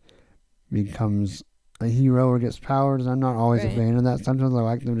eventually becomes a hero or gets powers. I'm not always a fan of that. Sometimes I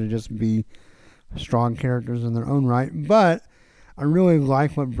like them to just be strong characters in their own right. But I really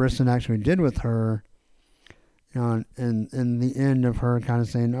like what Brisson actually did with her. And the end of her kind of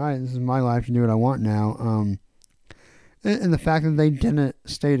saying, all right, this is my life, you do what I want now. And the fact that they didn't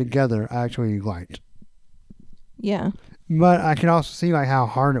stay together, I actually liked. Yeah. But I could also see like how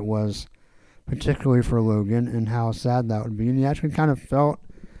hard it was, particularly for Logan, and how sad that would be. And he actually kind of felt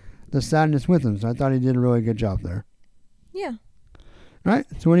the sadness with him. So I thought he did a really good job there. Yeah. Right?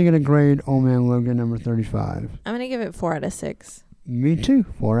 So when are you going to grade Old Man Logan number 35? I'm going to give it 4 out of 6. Me too.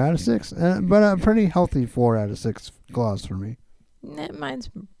 4 out of 6. But a pretty healthy 4 out of 6 clause for me. Mine's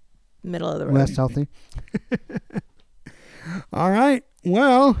middle of the road. Less healthy. All right.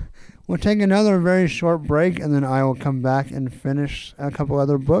 Well, we'll take another very short break, and then I will come back and finish a couple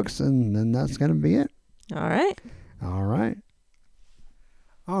other books, and then that's going to be it. All right. All right.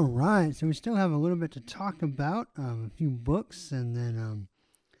 All right. So we still have a little bit to talk about, a few books, and then I'm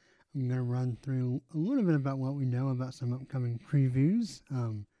going to run through a little bit about what we know about some upcoming previews.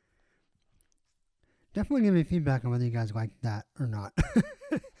 Definitely give me feedback on whether you guys like that or not.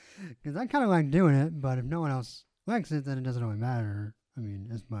 Because I kind of like doing it, but if no one else likes it, then it doesn't really matter,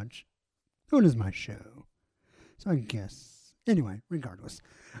 as much. It is my show. So I guess. Anyway, regardless.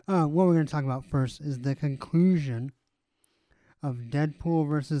 What we're going to talk about first is the conclusion of Deadpool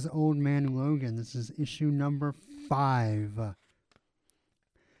versus Old Man Logan. This is issue number 5.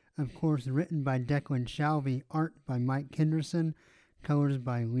 Of course, written by Declan Shalvey, art by Mike Henderson, colors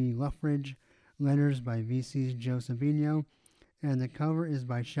by Lee Luffridge, letters by VC's Joe Sabino, and the cover is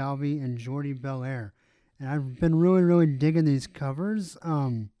by Shalvey and Jordi Belair. And I've been really, really digging these covers.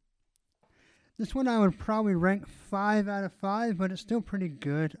 This one I would probably rank 5 out of 5, but it's still pretty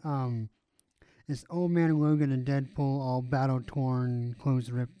good. It's Old Man Logan and Deadpool all battle-torn,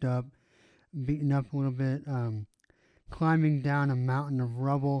 clothes ripped up, beaten up a little bit, climbing down a mountain of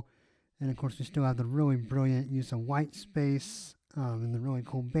rubble. And, of course, we still have the really brilliant use of white space and the really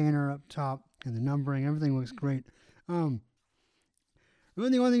cool banner up top and the numbering. Everything looks great. Really,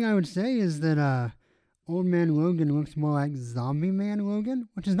 the only thing I would say is that Old Man Logan looks more like Zombie Man Logan,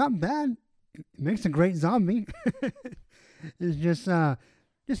 which is not bad. It makes a great zombie. It's just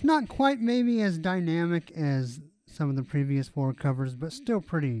not quite maybe as dynamic as some of the previous 4 covers, but still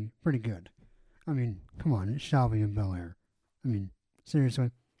pretty good. Come on, it's Shalvey and Belair.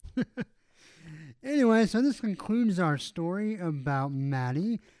 Seriously. Anyway, so this concludes our story about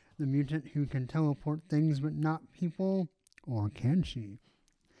Maddie, the mutant who can teleport things but not people, or can she?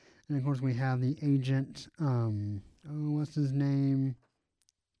 And of course we have the agent, what's his name?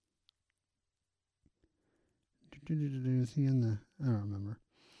 Is he in the... I don't remember.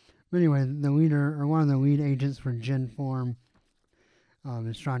 But anyway, the leader, or one of the lead agents for Genform,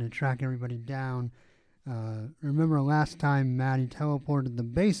 is trying to track everybody down. Remember last time Maddie teleported the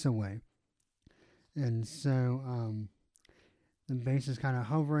base away. And so The base is kind of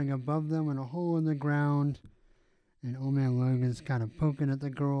hovering above them in a hole in the ground. And Old Man Logan's kind of poking at the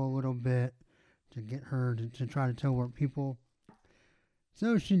girl a little bit to get her to try to teleport people.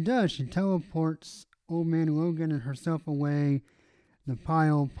 So she does. She teleports Old Man Logan and herself away. The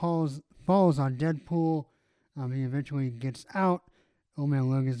pile falls on Deadpool. He eventually gets out. Old Man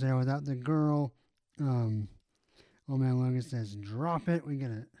Logan's there without the girl. Old Man Logan says, "Drop it." We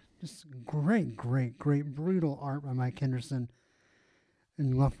get a just great brutal art by Mike Henderson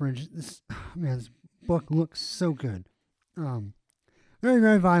and Luffridge. This book looks so good.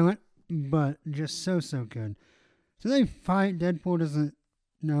 Very violent, but just so good. So they fight. Deadpool doesn't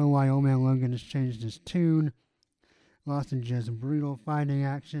know why Old Man Logan has changed his tune. Lost in just brutal fighting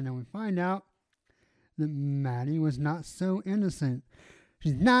action, and we find out that Maddie was not so innocent.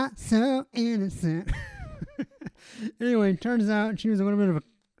 She's not so innocent. Anyway, turns out she was a little bit of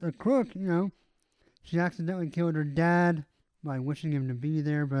a crook, She accidentally killed her dad by wishing him to be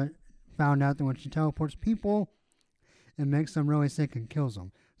there, but found out that when she teleports people, it makes them really sick and kills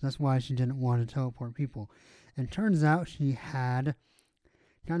them. So that's why she didn't want to teleport people. And turns out she had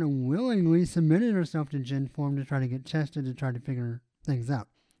kind of willingly submitted herself to Gen Form to try to get tested, to try to figure things out.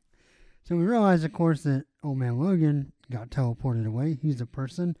 So we realize, of course, that Old Man Logan got teleported away. He's a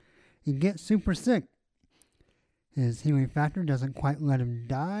person. He gets super sick. His healing factor doesn't quite let him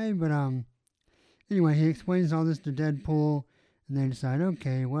die, but anyway, he explains all this to Deadpool, and they decide,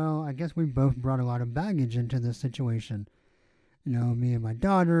 okay, well, I guess we both brought a lot of baggage into this situation. Me and my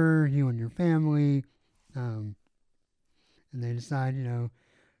daughter, you and your family, and they decide, to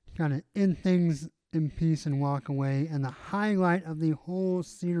kind of end things in peace and walk away. And the highlight of the whole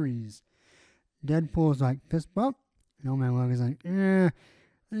series, Deadpool's like, fist bump, and Old Man Logan's like, and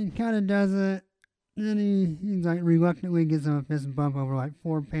he kind of does it. Then he like reluctantly gives him a fist bump over like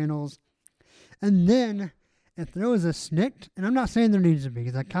 4 panels. And then, if there was a snikt, and I'm not saying there needs to be,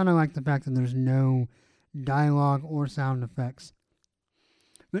 because I kind of like the fact that there's no dialogue or sound effects.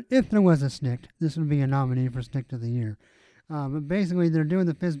 But if there was a snikt, this would be a nominee for Snikt of the Year. But basically, they're doing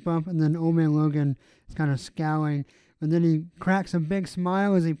the fist bump, and then Old Man Logan is kind of scowling. And then he cracks a big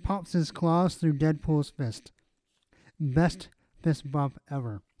smile as he pops his claws through Deadpool's fist. Best fist bump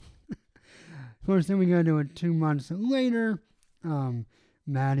ever. Of course, then we go to it 2 months later.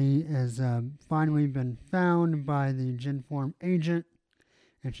 Maddie has finally been found by the Gen Form agent.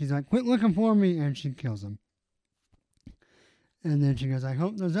 And she's like, "Quit looking for me," and she kills him. And then she goes, "I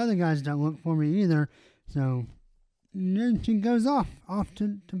hope those other guys don't look for me either." So then she goes off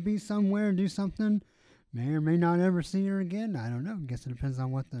to be somewhere, do something. May or may not ever see her again. I don't know. I guess it depends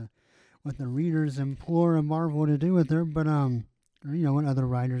on what the readers implore of Marvel to do with her. But or what other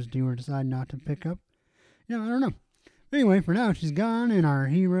writers do or decide not to pick up. I don't know. Anyway, for now, she's gone, and our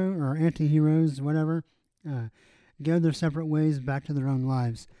hero, or anti-heroes, whatever, go their separate ways back to their own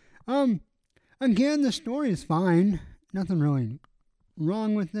lives. Again, the story is fine. Nothing really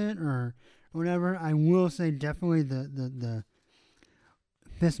wrong with it, or whatever. I will say definitely the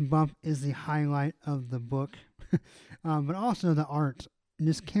fist bump is the highlight of the book. But also the art.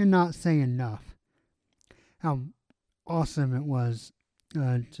 Just cannot say enough how awesome it was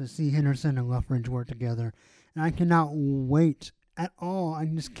to see Henderson and Luffridge work together. And I cannot wait at all. I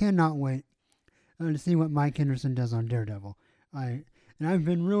just cannot wait to see what Mike Henderson does on Daredevil. I've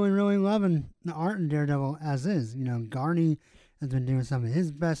been really loving the art in Daredevil as is. Garney has been doing some of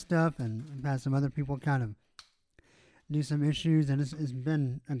his best stuff, and we've had some other people kind of do some issues, and it's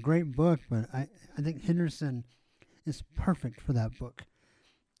been a great book, but I think Henderson is perfect for that book.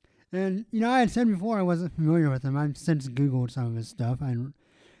 And, I had said before I wasn't familiar with him. I've since Googled some of his stuff. I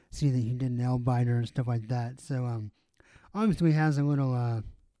see that he did Nailbiter and stuff like that. So, obviously he has a little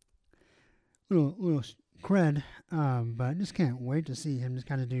cred, but I just can't wait to see him just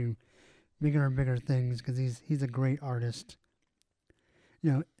kind of do bigger and bigger things, because he's a great artist.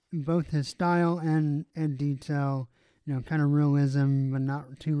 Both his style and detail, kind of realism, but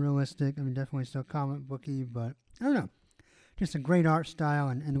not too realistic. Definitely still comic booky, but I don't know. Just a great art style,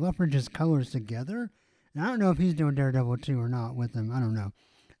 and Luffridge's colors together. And I don't know if he's doing Daredevil 2 or not with him. I don't know.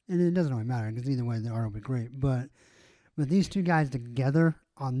 And it doesn't really matter, because either way the art will be great. But these two guys together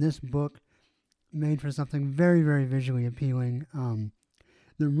on this book made for something very, very visually appealing.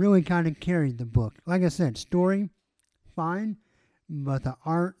 That really kind of carried the book. Like I said, story, fine. But the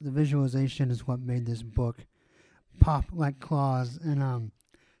art, the visualization is what made this book pop like claws. And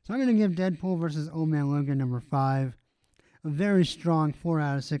so I'm going to give Deadpool versus Old Man Logan number 5 a very strong 4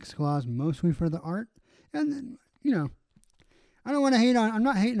 out of 6 claws, mostly for the art. And then, I don't want to hate on, I'm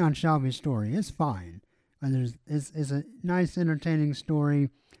not hating on Shelby's story. It's fine. And it's a nice, entertaining story.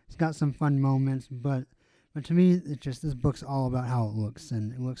 It's got some fun moments, but But to me, it's just this book's all about how it looks,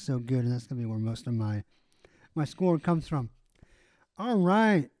 and it looks so good, and that's gonna be where most of my score comes from. All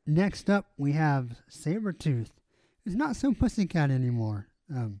right, next up we have Sabretooth, who's not so pussycat anymore.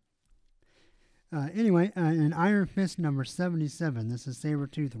 Anyway, in Iron Fist number 77, this is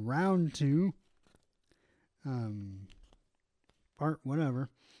Sabretooth round 2, part whatever.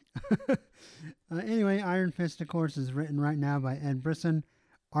 Anyway, Iron Fist, of course, is written right now by Ed Brisson,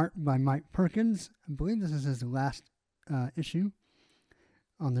 art by Mike Perkins. I believe this is his last issue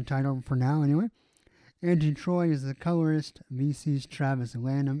on the title for now, anyway. Angie Troy is the colorist, VC's Travis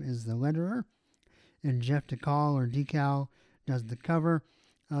Lanham is the letterer, and Jeff DeCal, or Decal, does the cover.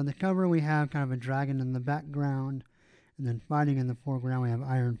 The cover, we have kind of a dragon in the background, and then fighting in the foreground, we have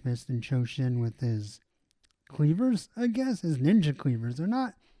Iron Fist and Cho Shin with his cleavers, I guess, his ninja cleavers. They're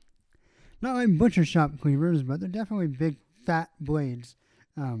not like butcher shop cleavers, but they're definitely big, fat blades.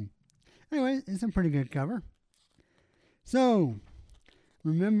 Anyway, it's a pretty good cover. So,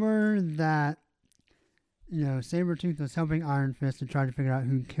 remember that, Sabretooth was helping Iron Fist to try to figure out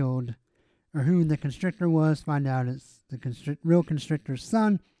who killed, or who the Constrictor was, find out it's the real Constrictor's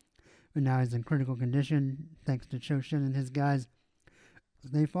son, but now he's in critical condition, thanks to Cho Shin and his guys.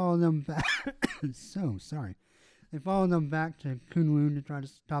 They follow them back, so sorry. They follow them back to Kunlun to try to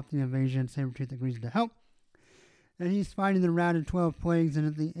stop the invasion. Sabretooth agrees to help. And he's fighting the Rat of 12 Plagues, and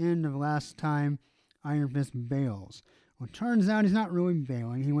at the end of last time, Iron Fist bails. Well, it turns out he's not really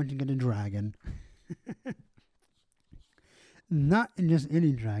bailing. He went to get a dragon. Not just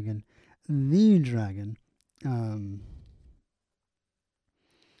any dragon. The dragon.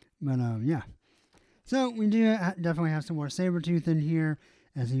 Yeah. So we do definitely have some more Sabretooth in here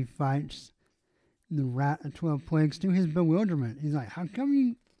as he fights the Rat of 12 Plagues to his bewilderment. He's like, how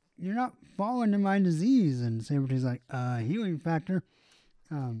come you're not falling to my disease? And Sabretooth's like, healing factor.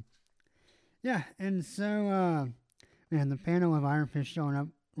 Yeah, and so, the panel of Iron Fist showing up,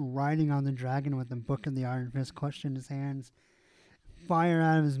 riding on the dragon with the book of the Iron Fist clutched in his hands. Fire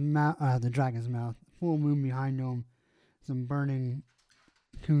out of his mouth, the dragon's mouth. Full moon behind him. Some burning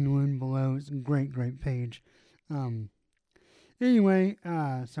Kunlun below. It's a great, great page. Anyway,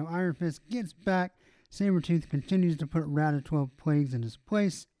 so Iron Fist gets back. Sabretooth continues to put Rat of 12 Plagues in his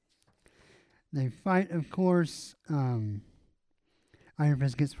place. They fight, of course. Iron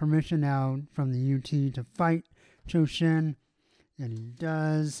Fist gets permission now from the UT to fight Cho Shin, and he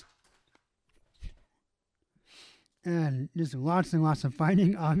does. And just lots and lots of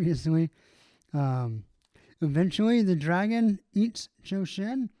fighting, obviously. Eventually, the dragon eats Cho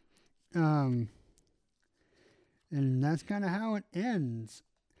Shin. And that's kind of how it ends.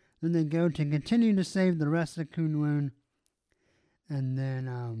 Then they go to continue to save the rest of Kunlun. And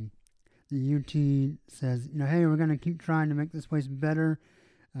then the UT says, hey, we're going to keep trying to make this place better.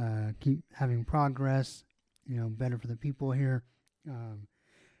 Keep having progress. Better for the people here.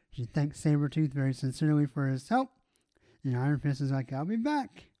 She thanks Sabretooth very sincerely for his help. And Iron Fist is like, I'll be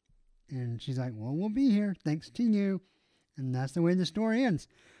back. And she's like, well, we'll be here. Thanks to you. And that's the way the story ends.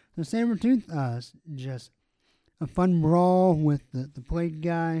 So Sabretooth, just a fun brawl with the plague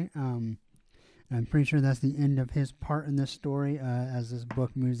guy. I'm pretty sure that's the end of his part in this story as this book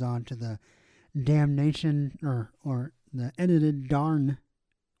moves on to the Damnation, or the edited Tarnation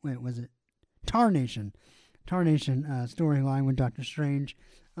storyline with Doctor Strange.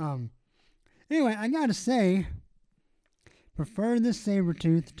 Anyway, I gotta say, prefer this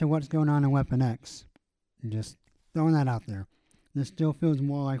Sabretooth to what's going on in Weapon X. Just throwing that out there. This still feels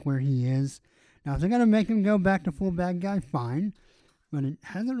more like where he is. Now, if they're gonna make him go back to full bad guy, fine. But it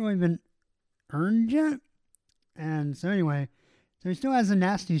hasn't really been earned yet. And so anyway, so he still has a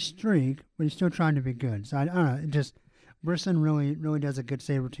nasty streak, but he's still trying to be good. So I don't know, Brisson really does a good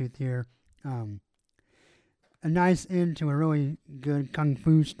Sabretooth here. A nice end to a really good Kung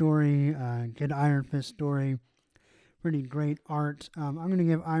Fu story, good Iron Fist story. Pretty great art. I'm going to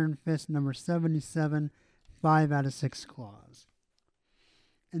give Iron Fist number 77 5 out of 6 claws.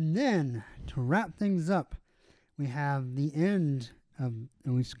 And then, to wrap things up, we have the end of,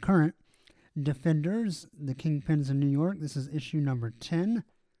 at least current, Defenders, the Kingpins of New York. This is issue number 10.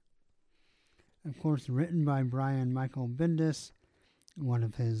 Of course, written by Brian Michael Bendis, one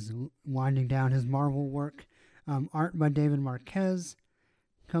of his, winding down his Marvel work. Art by David Marquez.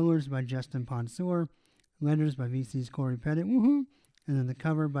 Colors by Justin Ponsor. Letters by VC's Corey Pettit. Woohoo! And then the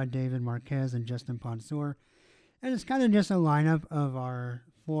cover by David Marquez and Justin Ponsor. And it's kind of just a lineup of our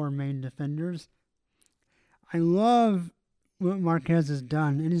 4 main Defenders. I love what Marquez has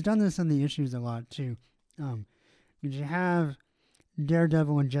done, and he's done this in the issues a lot too. You have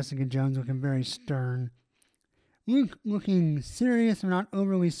Daredevil and Jessica Jones looking very stern, Luke looking serious or not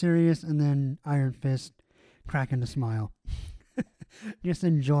overly serious, and then Iron Fist cracking a smile. Just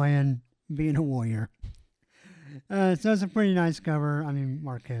enjoying being a warrior. So it's a pretty nice cover. I mean,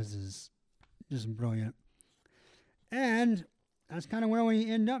 Marquez is just brilliant. And that's kind of where we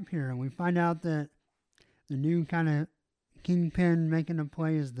end up here. And we find out that the new kind of kingpin making a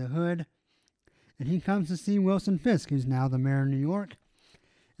play is the Hood. And he comes to see Wilson Fisk, who's now the mayor of New York,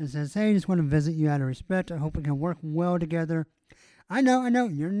 and says, hey, I just want to visit you out of respect. I hope we can work well together. I know,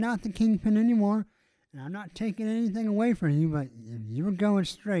 you're not the kingpin anymore, and I'm not taking anything away from you, but if you were going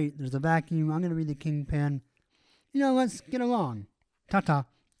straight, there's a vacuum, I'm going to be the kingpin. Let's get along. Ta-ta.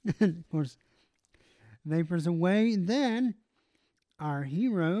 Of course, vapors away. Then our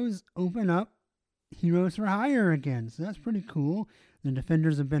heroes open up Heroes for Hire again, so that's pretty cool. The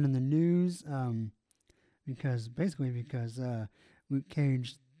Defenders have been in the news because Luke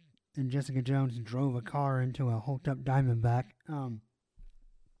Cage and Jessica Jones drove a car into a hulked-up Diamondback.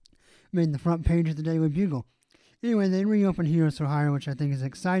 Made the front page of the Daily Bugle. Anyway, they reopened Heroes for Hire, which I think is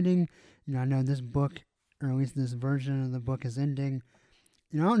exciting. I know this book, or at least this version of the book, is ending.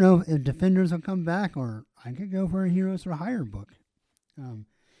 I don't know if Defenders will come back, or I could go for a Heroes for Hire book.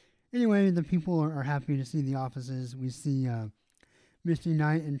 Anyway, the people are happy to see the offices. We see Misty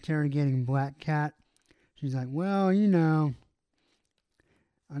Knight interrogating Black Cat. She's like, well,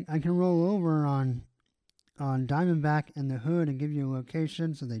 I can roll over on Diamondback and the Hood and give you a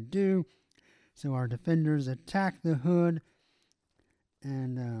location. So they do. So our Defenders attack the Hood.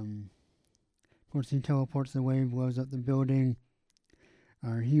 And, of course, he teleports away, blows up the building.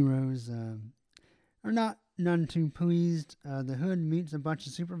 Our heroes are none too pleased. The Hood meets a bunch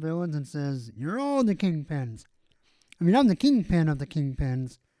of supervillains and says, you're all the kingpins. I mean, I'm the kingpin of the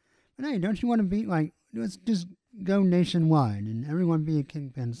kingpins. But hey, don't you want to be let's just go nationwide and everyone be a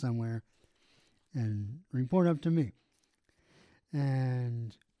kingpin somewhere and report up to me.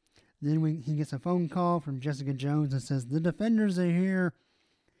 And then he gets a phone call from Jessica Jones that says, the Defenders are here.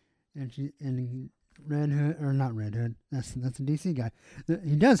 And Red Hood, or not Red Hood, that's a DC guy.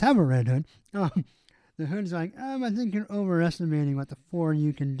 He does have a Red Hood. The Hood's like, I think you're overestimating what the four of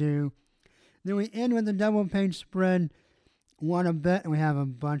you can do. Then we end with a double-page spread. Want to bet? And we have a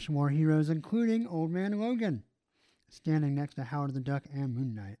bunch more heroes, including Old Man Logan, standing next to Howard the Duck and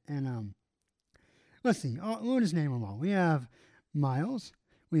Moon Knight. And let's see, we'll just name them all. We have Miles,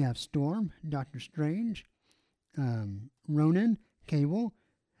 we have Storm, Doctor Strange, Ronan, Cable,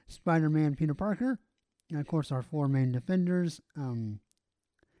 Spider-Man, Peter Parker, and of course our four main Defenders.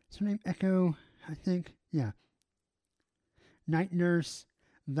 What's her name? Echo, I think. Yeah. Night Nurse,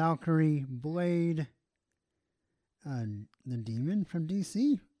 Valkyrie, Blade, the Demon from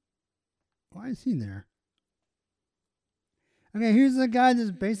DC. Why is he there? Okay, here's the guy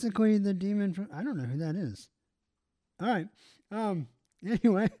that's basically the Demon from... I don't know who that is. All right.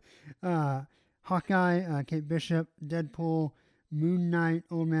 Anyway, Hawkeye, Kate Bishop, Deadpool, Moon Knight,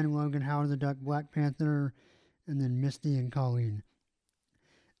 Old Man Logan, Howard the Duck, Black Panther, and then Misty and Colleen.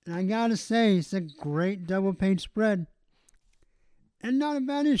 And I gotta say, it's a great double-page spread. And not a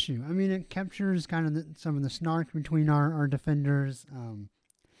bad issue. I mean, it captures kind of some of the snark between our Defenders.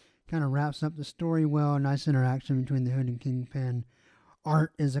 Kind of wraps up the story well. Nice interaction between the Hood and Kingpin.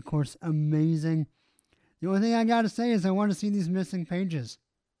 Art is, of course, amazing. The only thing I gotta say is I want to see these missing pages.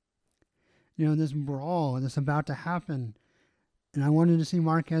 This brawl that's about to happen. And I wanted to see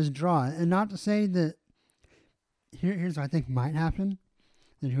Marquez draw it. And not to say that... Here's what I think might happen.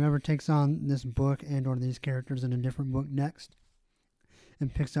 That whoever takes on this book and or these characters in a different book next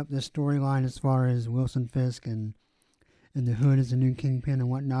and picks up this storyline as far as Wilson Fisk and the Hood as a new Kingpin and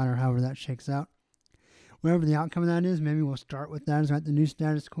whatnot, or however that shakes out. Whatever the outcome of that is, maybe we'll start with that as the new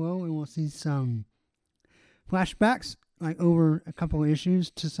status quo, and we'll see some flashbacks, over a couple of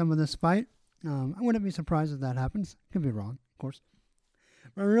issues to some of this fight. I wouldn't be surprised if that happens. Could be wrong, of course.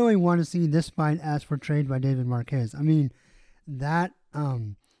 But I really want to see this fight as portrayed by David Marquez. I mean, that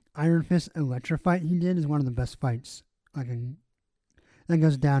Iron Fist Elektra fight he did is one of the best fights. That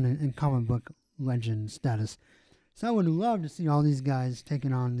goes down in comic book legend status. So I would love to see all these guys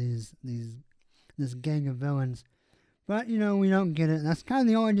taking on this gang of villains. But, we don't get it. That's kind of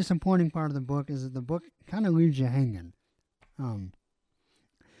the only disappointing part of the book, is that the book kind of leaves you hanging.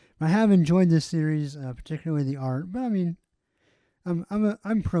 I have enjoyed this series, particularly the art. But, I mean,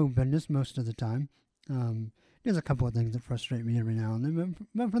 I'm pro Bendis most of the time. There's a couple of things that frustrate me every now and then,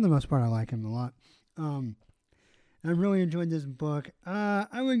 but for the most part, I like him a lot. I really enjoyed this book.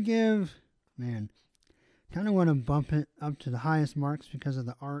 I would give, kind of want to bump it up to the highest marks because of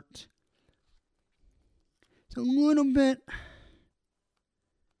the art. It's a little bit,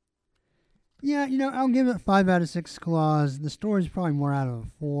 I'll give it 5 out of 6 claws. The story's probably more out of a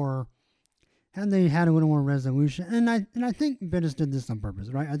 4. had they had a little more resolution, and I think Bendis did this on purpose,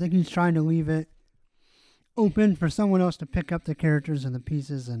 right? I think he's trying to leave it open for someone else to pick up the characters and the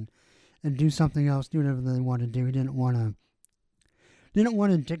pieces and do something else, do whatever they want to do. He didn't want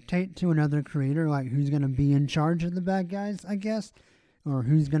to dictate to another creator like who's going to be in charge of the bad guys, I guess, or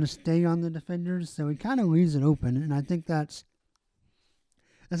who's going to stay on the Defenders. So he kind of leaves it open, and I think that's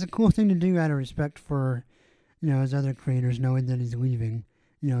a cool thing to do out of respect for, his other creators, knowing that he's leaving.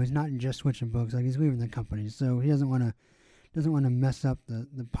 He's not just switching books, like he's leaving the company, so he doesn't want to mess up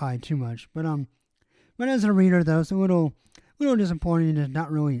the pie too much. But as a reader, though, it's a little disappointing to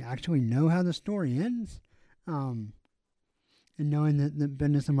not really actually know how the story ends, and knowing that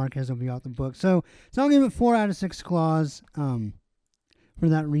Bendis and Marquez will be off the book. So I'll give it 4 out of 6 claws for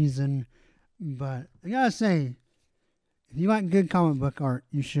that reason. But I gotta say, if you like good comic book art,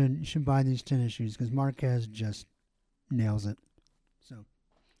 you should buy these 10 issues because Marquez just nails it. So,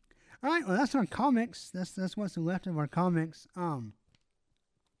 all right, well that's our comics. That's what's left of our comics. Going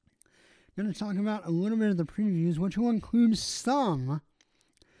to talk about a little bit of the previews, which will include some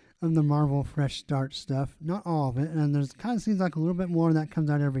of the Marvel Fresh Start stuff, not all of it. And there's kind of seems like a little bit more that comes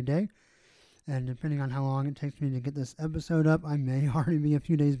out every day. And depending on how long it takes me to get this episode up, I may already be a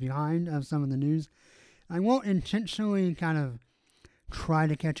few days behind of some of the news. I won't intentionally kind of try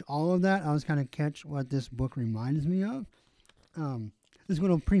to catch all of that. I'll just kind of catch what this book reminds me of. This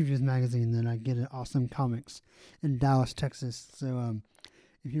little previews magazine that I get at Awesome Comics in Dallas, Texas. So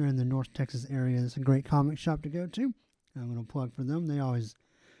if you're in the North Texas area, it's a great comic shop to go to. A little plug for them. They always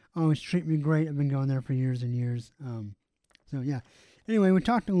treat me great. I've been going there for years and years. So yeah. Anyway, we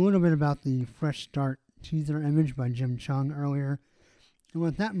talked a little bit about the Fresh Start teaser image by Jim Chung earlier and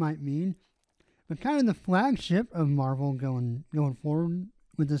what that might mean. But kind of the flagship of Marvel going forward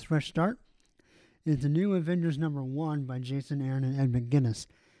with this Fresh Start is the new Avengers #1 by Jason Aaron and Ed McGuinness.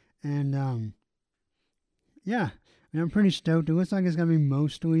 And yeah, I'm pretty stoked. It looks like it's going to be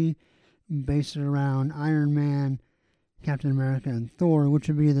mostly based around Iron Man, Captain America, and Thor, which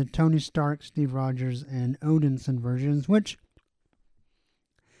would be the Tony Stark, Steve Rogers, and Odinson versions, which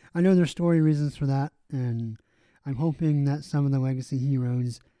I know there's story reasons for that, and I'm hoping that some of the legacy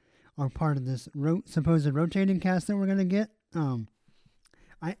heroes are part of this supposed rotating cast that we're going to get.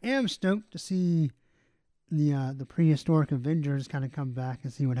 I am stoked to see the prehistoric Avengers kind of come back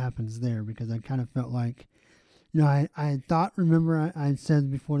and see what happens there, because I kind of felt like, I thought, remember I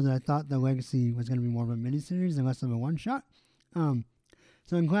said before that I thought the legacy was going to be more of a miniseries and less of a one-shot. So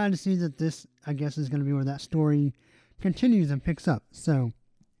I'm glad to see that this, I guess, is going to be where that story continues and picks up. So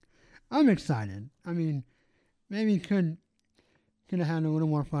I'm excited. I mean, maybe could have had a little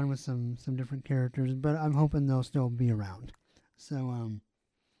more fun with some different characters, but I'm hoping they'll still be around. So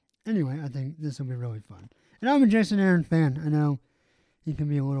anyway, I think this will be really fun. And I'm a Jason Aaron fan. I know he can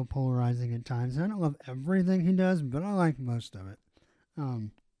be a little polarizing at times. I don't love everything he does, but I like most of it.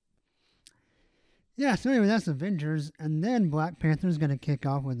 Yeah, so anyway, that's Avengers. And then Black Panther is going to kick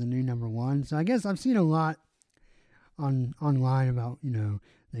off with the new #1. So I guess I've seen a lot online about,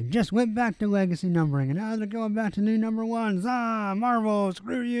 they just went back to legacy numbering, and now they're going back to new #1s. Marvel,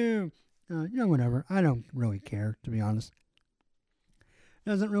 screw you. Whatever. I don't really care, to be honest.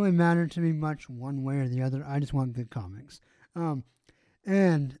 Doesn't really matter to me much one way or the other. I just want good comics.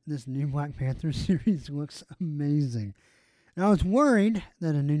 And this new Black Panther series looks amazing. And I was worried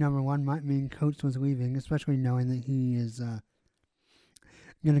that a new #1 might mean Coates was leaving, especially knowing that he is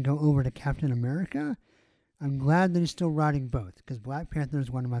going to go over to Captain America. I'm glad that he's still writing both, because Black Panther is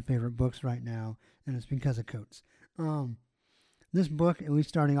one of my favorite books right now, and it's because of Coates. This book, at least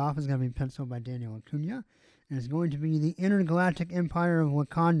starting off, is going to be penciled by Daniel Acuna, and it's going to be the intergalactic empire of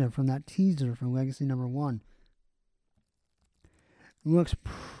Wakanda from that teaser for Legacy #1. It looks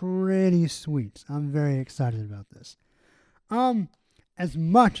pretty sweet. I'm very excited about this. As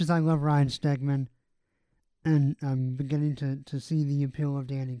much as I love Ryan Stegman, and I'm beginning to see the appeal of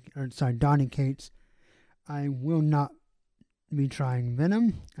Donny Cates, I will not be trying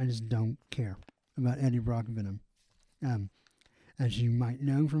Venom. I just don't care about Eddie Brock Venom. As you might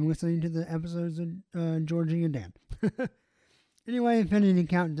know from listening to the episodes of Georgie and Dan. Anyway, Infinity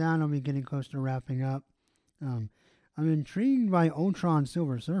Countdown, I'll be getting close to wrapping up. I'm intrigued by Ultron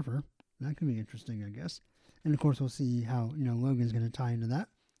Silver Surfer. That could be interesting, I guess. And of course, we'll see how Logan's going to tie into that.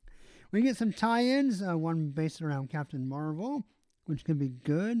 We get some tie-ins, one based around Captain Marvel, which could be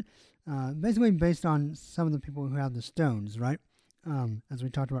good. Basically based on some of the people who have the stones, right? As we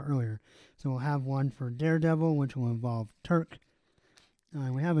talked about earlier. So we'll have one for Daredevil, which will involve Turk.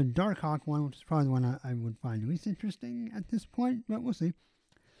 We have a Darkhawk one, which is probably the one I would find least interesting at this point, but we'll see.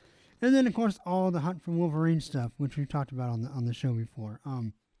 And then, of course, all the Hunt for Wolverine stuff, which we've talked about on the show before.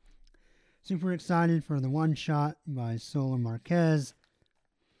 super excited for the One Shot by Sola Marquez.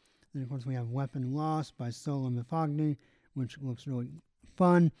 Then, of course, we have Weapon Lost by Sola Mifagni, which looks really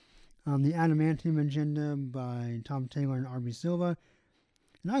fun. The Adamantium Agenda by Tom Taylor and R.B. Silva.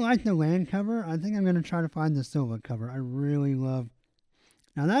 And I like the Land cover. I think I'm going to try to find the Silva cover. I really love.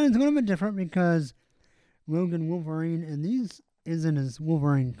 Now, that is a little bit different because Logan Wolverine, and these isn't his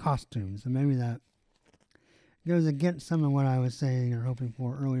Wolverine costume, so maybe that goes against some of what I was saying or hoping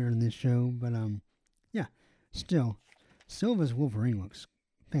for earlier in this show. But, yeah, still, Silva's Wolverine looks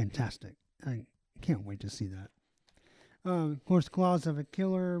fantastic. I can't wait to see that. Of course, Claws of a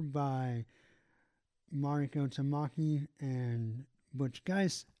Killer by Mariko Tamaki and Butch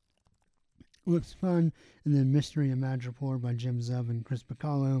Geis. Looks fun. And then Mystery of Madripoor by Jim Zub and Chris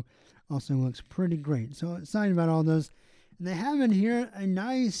Bacalo also looks pretty great. So excited about all those. And they have in here a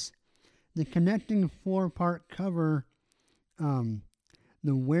nice, the connecting 4-part cover, the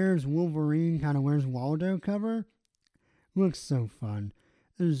Where's Wolverine, kind of Where's Waldo cover. Looks so fun.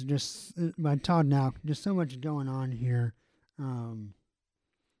 There's just, by Todd Nauck, just so much going on here. Trying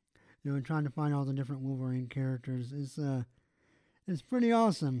to find all the different Wolverine characters is it's pretty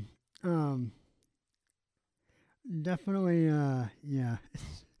awesome. Definitely, yeah.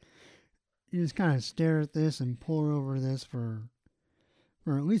 You just kind of stare at this and pore over this for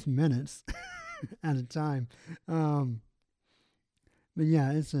at least minutes at a time. But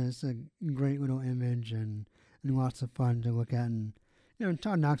yeah, it's a great little image and lots of fun to look at. And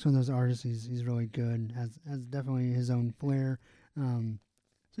Todd Nauck's one of those artists. He's really good. Has definitely his own flair.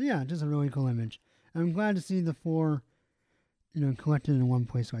 So yeah, just a really cool image. I'm glad to see the 4, collected in one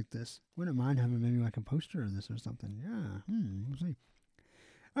place like this. Wouldn't mind having maybe like a poster of this or something. Yeah, we'll see.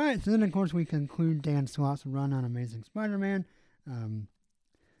 All right, so then of course we conclude Dan Slott's run on Amazing Spider-Man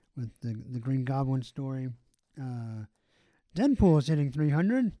with the Green Goblin story. Deadpool is hitting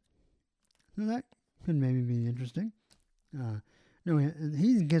 300, so that could maybe be interesting.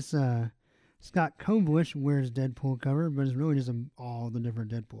 He gets Scott Koblish wears Deadpool cover, but it's really just all the different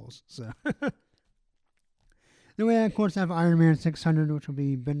Deadpools. So then we of course have Iron Man 600, which will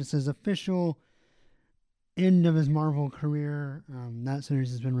be Bendis' official end of his Marvel career. That series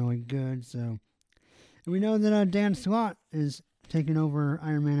has been really good. So, and we know that Dan Slott is taking over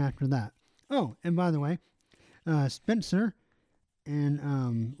Iron Man after that. Oh, and by the way, Spencer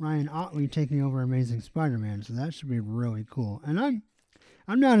and Ryan Otley taking over Amazing Spider-Man. So that should be really cool. And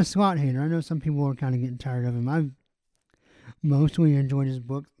I'm not a Slott hater. I know some people are kind of getting tired of him. I've mostly enjoyed his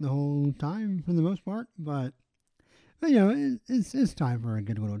book the whole time for the most part, but it's time for a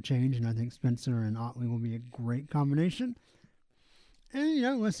good little change, and I think Spencer and Otley will be a great combination.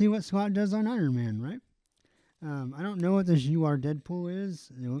 And let's see what Slott does on Iron Man, right? I don't know what this You Are Deadpool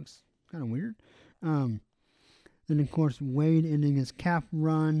is. It looks kind of weird. Then of course Wade ending his Cap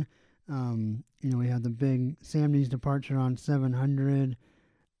run. We have the big Sam Neill's departure on 700.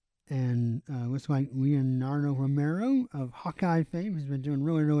 And looks like Leonardo Romero of Hawkeye fame, who's been doing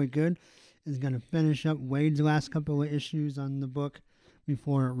really, really good, is going to finish up Wade's last couple of issues on the book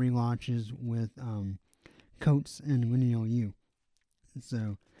before it relaunches with Coates and Lineal U.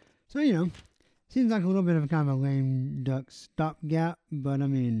 So seems like a little bit of kind of a lame duck stopgap, but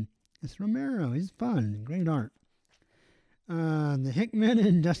it's Romero. He's fun. Great art. The Hickman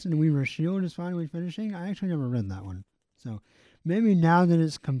and Dustin Weaver Shield is finally finishing. I actually never read that one. So maybe now that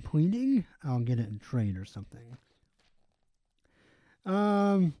it's completing, I'll get it in trade or something.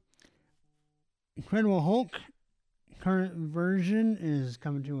 Incredible Hulk current version is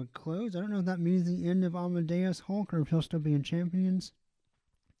coming to a close. I don't know if that means the end of Amadeus Hulk or if he'll still be in Champions.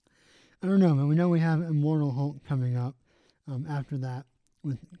 I don't know, but we know we have Immortal Hulk coming up after that,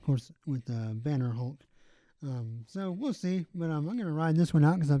 with Banner Hulk. So we'll see, but I'm going to ride this one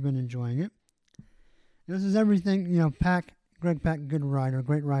out because I've been enjoying it. This is everything, Greg Pak, good writer,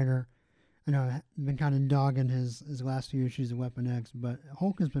 great writer. I know I've been kind of dogging his last few issues of Weapon X, but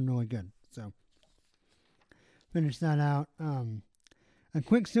Hulk has been really good. So finish that out. A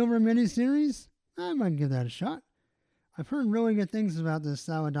Quicksilver miniseries, I might give that a shot. I've heard really good things about this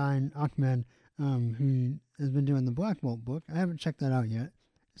Saladin Ahmed, who has been doing the Black Bolt book. I haven't checked that out yet.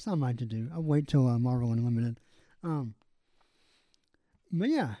 It's not mine to do. I'll wait till Marvel Unlimited. But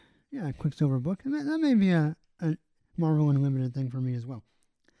yeah, Quicksilver book, and that may be a Marvel Unlimited thing for me as well.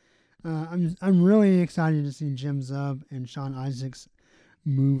 I'm really excited to see Jim Zub and Sean Isaacs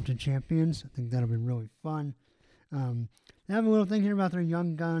move to Champions. I think that'll be really fun. They have a little thing here about their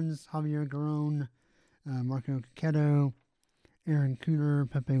young guns: Javier Garrón, Marco Caqueto, Aaron Cooner,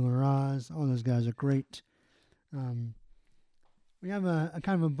 Pepe Larraz. All those guys are great. We have a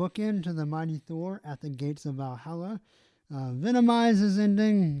kind of a bookend to the Mighty Thor at the Gates of Valhalla. Venomize is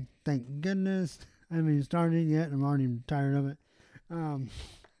ending. Thank goodness. I haven't even started it yet. I'm already tired of it.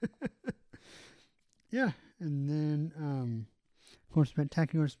 Yeah. And then, of course,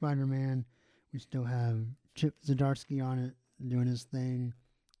 Spectacular Spider-Man. We still have Chip Zdarsky on it, doing his thing.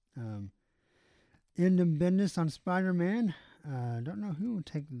 End of business on Spider-Man. Don't know who will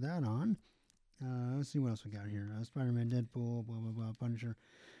take that on. Let's see what else we got here. Spider-Man, Deadpool, blah, blah, blah, Punisher.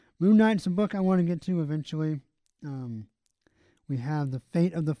 Moon Knight's a book I want to get to eventually. We have The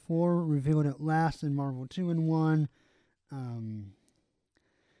Fate of the Four revealed at last in Marvel 2-in-1. And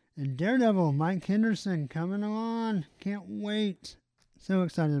Daredevil, Mike Henderson coming on. Can't wait. So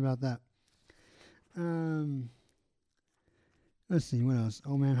excited about that. Let's see, what else?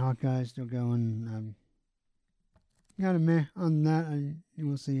 Old Man Hawkeye still going. Got a meh on that.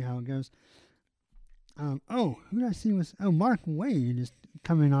 We'll see how it goes. Who did I see was... Oh, Mark Waid is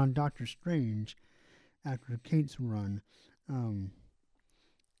coming on Doctor Strange after Kate's run. And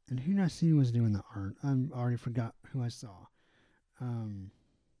who did I see was doing the art? I already forgot who I saw.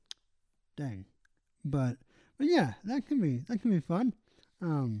 Dang. But yeah, that could be fun.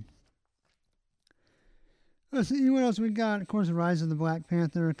 Let's see what else we got. Of course, the Rise of the Black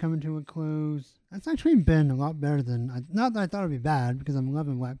Panther coming to a close. That's actually been a lot better than... Not that I thought it would be bad, because I'm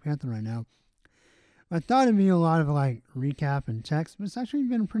loving Black Panther right now. I thought it'd be a lot of, like, recap and text, but it's actually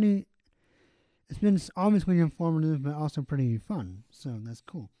been pretty... It's been obviously informative, but also pretty fun. So, that's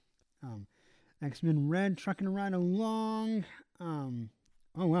cool. X-Men Red trucking right along. Oh,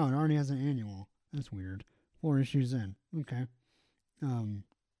 wow, it already has an annual. That's weird. 4 issues in. Okay.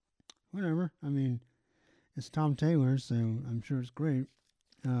 Whatever. I mean... It's Tom Taylor, so I'm sure it's great.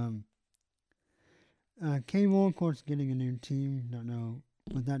 Cable, of course, getting a new team. Don't know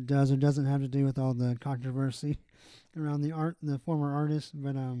what that does or doesn't have to do with all the controversy around the former artist.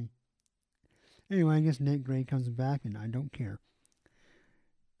 But anyway, I guess Nate Gray comes back, and I don't care.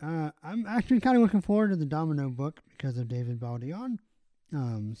 I'm actually kind of looking forward to the Domino book because of David Baldeón.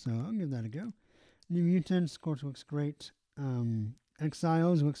 So I'll give that a go. New Mutants, of course, looks great.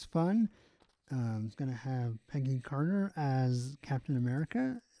 Exiles looks fun. It's going to have Peggy Carter as Captain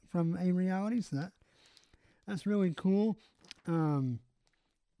America from A Reality, so that's really cool. Then,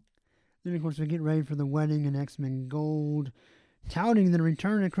 of course, we get ready for the wedding in X-Men Gold, touting the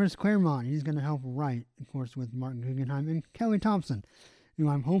return of Chris Claremont. He's going to help write, of course, with Martin Guggenheim and Kelly Thompson, who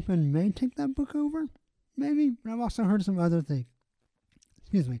I'm hoping may take that book over, maybe. But I've also heard some other things.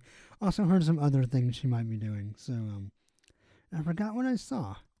 Excuse me. Also heard some other things she might be doing. So, I forgot what I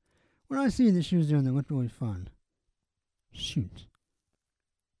saw. What did I see that she was doing that looked really fun? Shoot.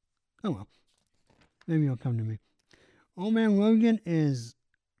 Oh well. Maybe it'll come to me. Old Man Logan is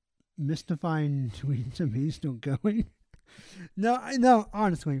mystifying to me, still going. No,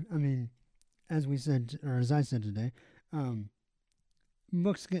 honestly, I mean, as we said, or as I said today,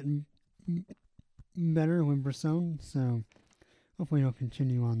 books getting better with Bresson, so hopefully it'll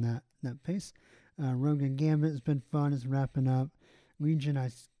continue on that pace. Rogue and Gambit has been fun, it's wrapping up. Legion, I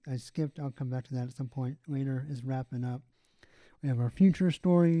skipped. I'll come back to that at some point later. Is wrapping up. We have our future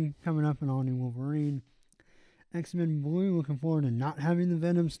story coming up in All New Wolverine. X-Men Blue, looking forward to not having the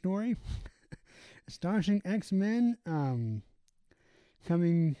Venom story. Astonishing X-Men,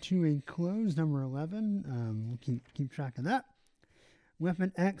 coming to a close, number 11. We'll keep track of that.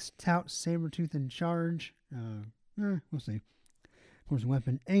 Weapon X touts Sabretooth in charge. We'll see. Of course,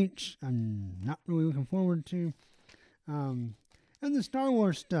 Weapon H, I'm not really looking forward to. And the Star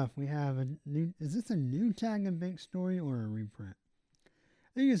Wars stuff, we have a new... Is this a new Tag and Bake story or a reprint?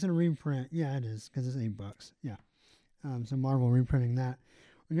 I think it's a reprint. Yeah, it is, because it's $8. Yeah. So Marvel reprinting that.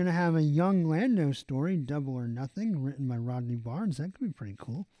 We're going to have a young Lando story, Double or Nothing, written by Rodney Barnes. That could be pretty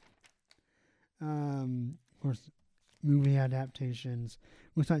cool. Of course, movie adaptations.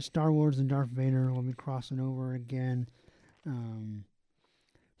 Looks like Star Wars and Darth Vader will be crossing over again.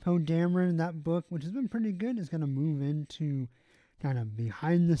 Poe Dameron, that book, which has been pretty good, is going to move into... kind of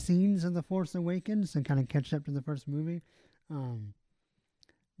behind the scenes of The Force Awakens and kind of catch up to the first movie.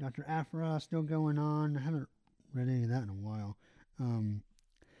 Dr. Aphra still going on. I haven't read any of that in a while.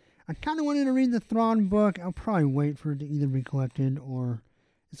 I kind of wanted to read the Thrawn book. I'll probably wait for it to either be collected or...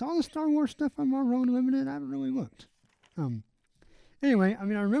 Is all the Star Wars stuff on Marvel Unlimited? I haven't really looked. Anyway, I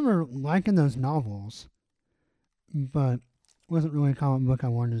mean, I remember liking those novels, but... wasn't really a comic book I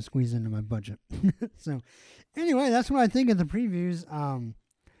wanted to squeeze into my budget. So, anyway, that's what I think of the previews.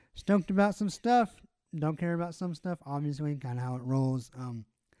 Stoked about some stuff. Don't care about some stuff. Obviously, kind of how it rolls.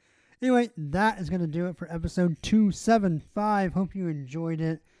 Anyway, that is going to do it for episode 275. Hope you enjoyed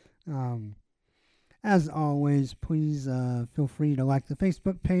it. As always, please feel free to like the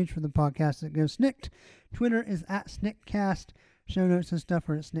Facebook page for the podcast that goes snicked. Twitter is at SnickCast. Show notes and stuff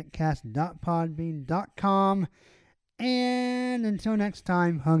are at snickcast.podbean.com. And until next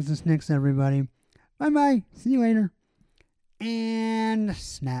time, hugs and snicks, everybody. Bye-bye. See you later. And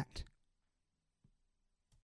snapped.